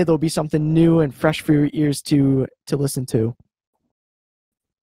every Monday. There'll be something new and fresh for your ears to listen to.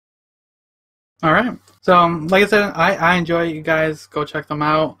 All right. So like I said, I enjoy you guys. Go check them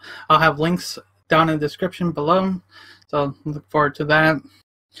out. I'll have links down in the description below, so look forward to that.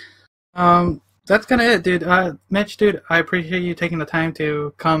 That's kind of it, dude. Mitch, dude, I appreciate you taking the time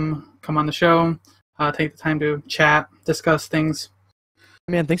to come on the show, take the time to chat, discuss things.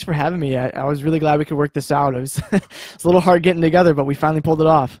 Man, thanks for having me. I was really glad we could work this out. It was, it's a little hard getting together, but we finally pulled it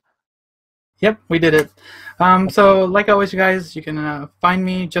off. Yep, we did it. So like always, you guys, you can find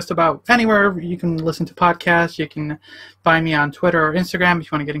me just about anywhere. You can listen to podcasts. You can find me on Twitter or Instagram if you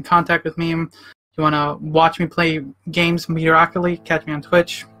want to get in contact with me. If you want to watch me play games mediocrically, catch me on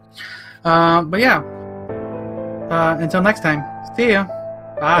Twitch. But yeah, until next time, see ya.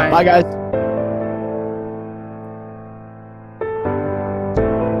 Bye. Bye, guys.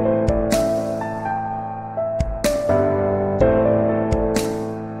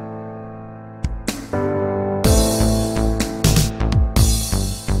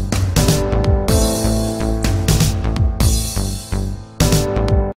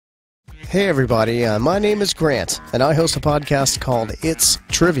 Hey everybody, my name is Grant, and I host a podcast called It's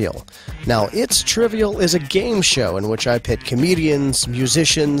Trivial. Now, It's Trivial is a game show in which I pit comedians,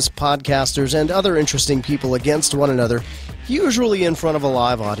 musicians, podcasters, and other interesting people against one another, usually in front of a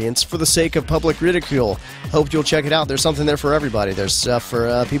live audience for the sake of public ridicule. Hope you'll check it out. There's something there for everybody. There's stuff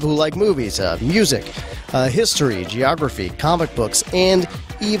for people who like movies, music, history, geography, comic books, and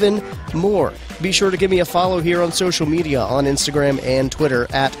even more. Be sure to give me a follow here on social media on Instagram and Twitter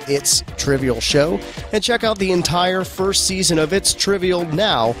at It's Trivial Show, and check out the entire first season of It's Trivial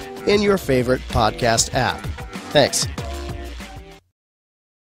now in your favorite podcast app. Thanks.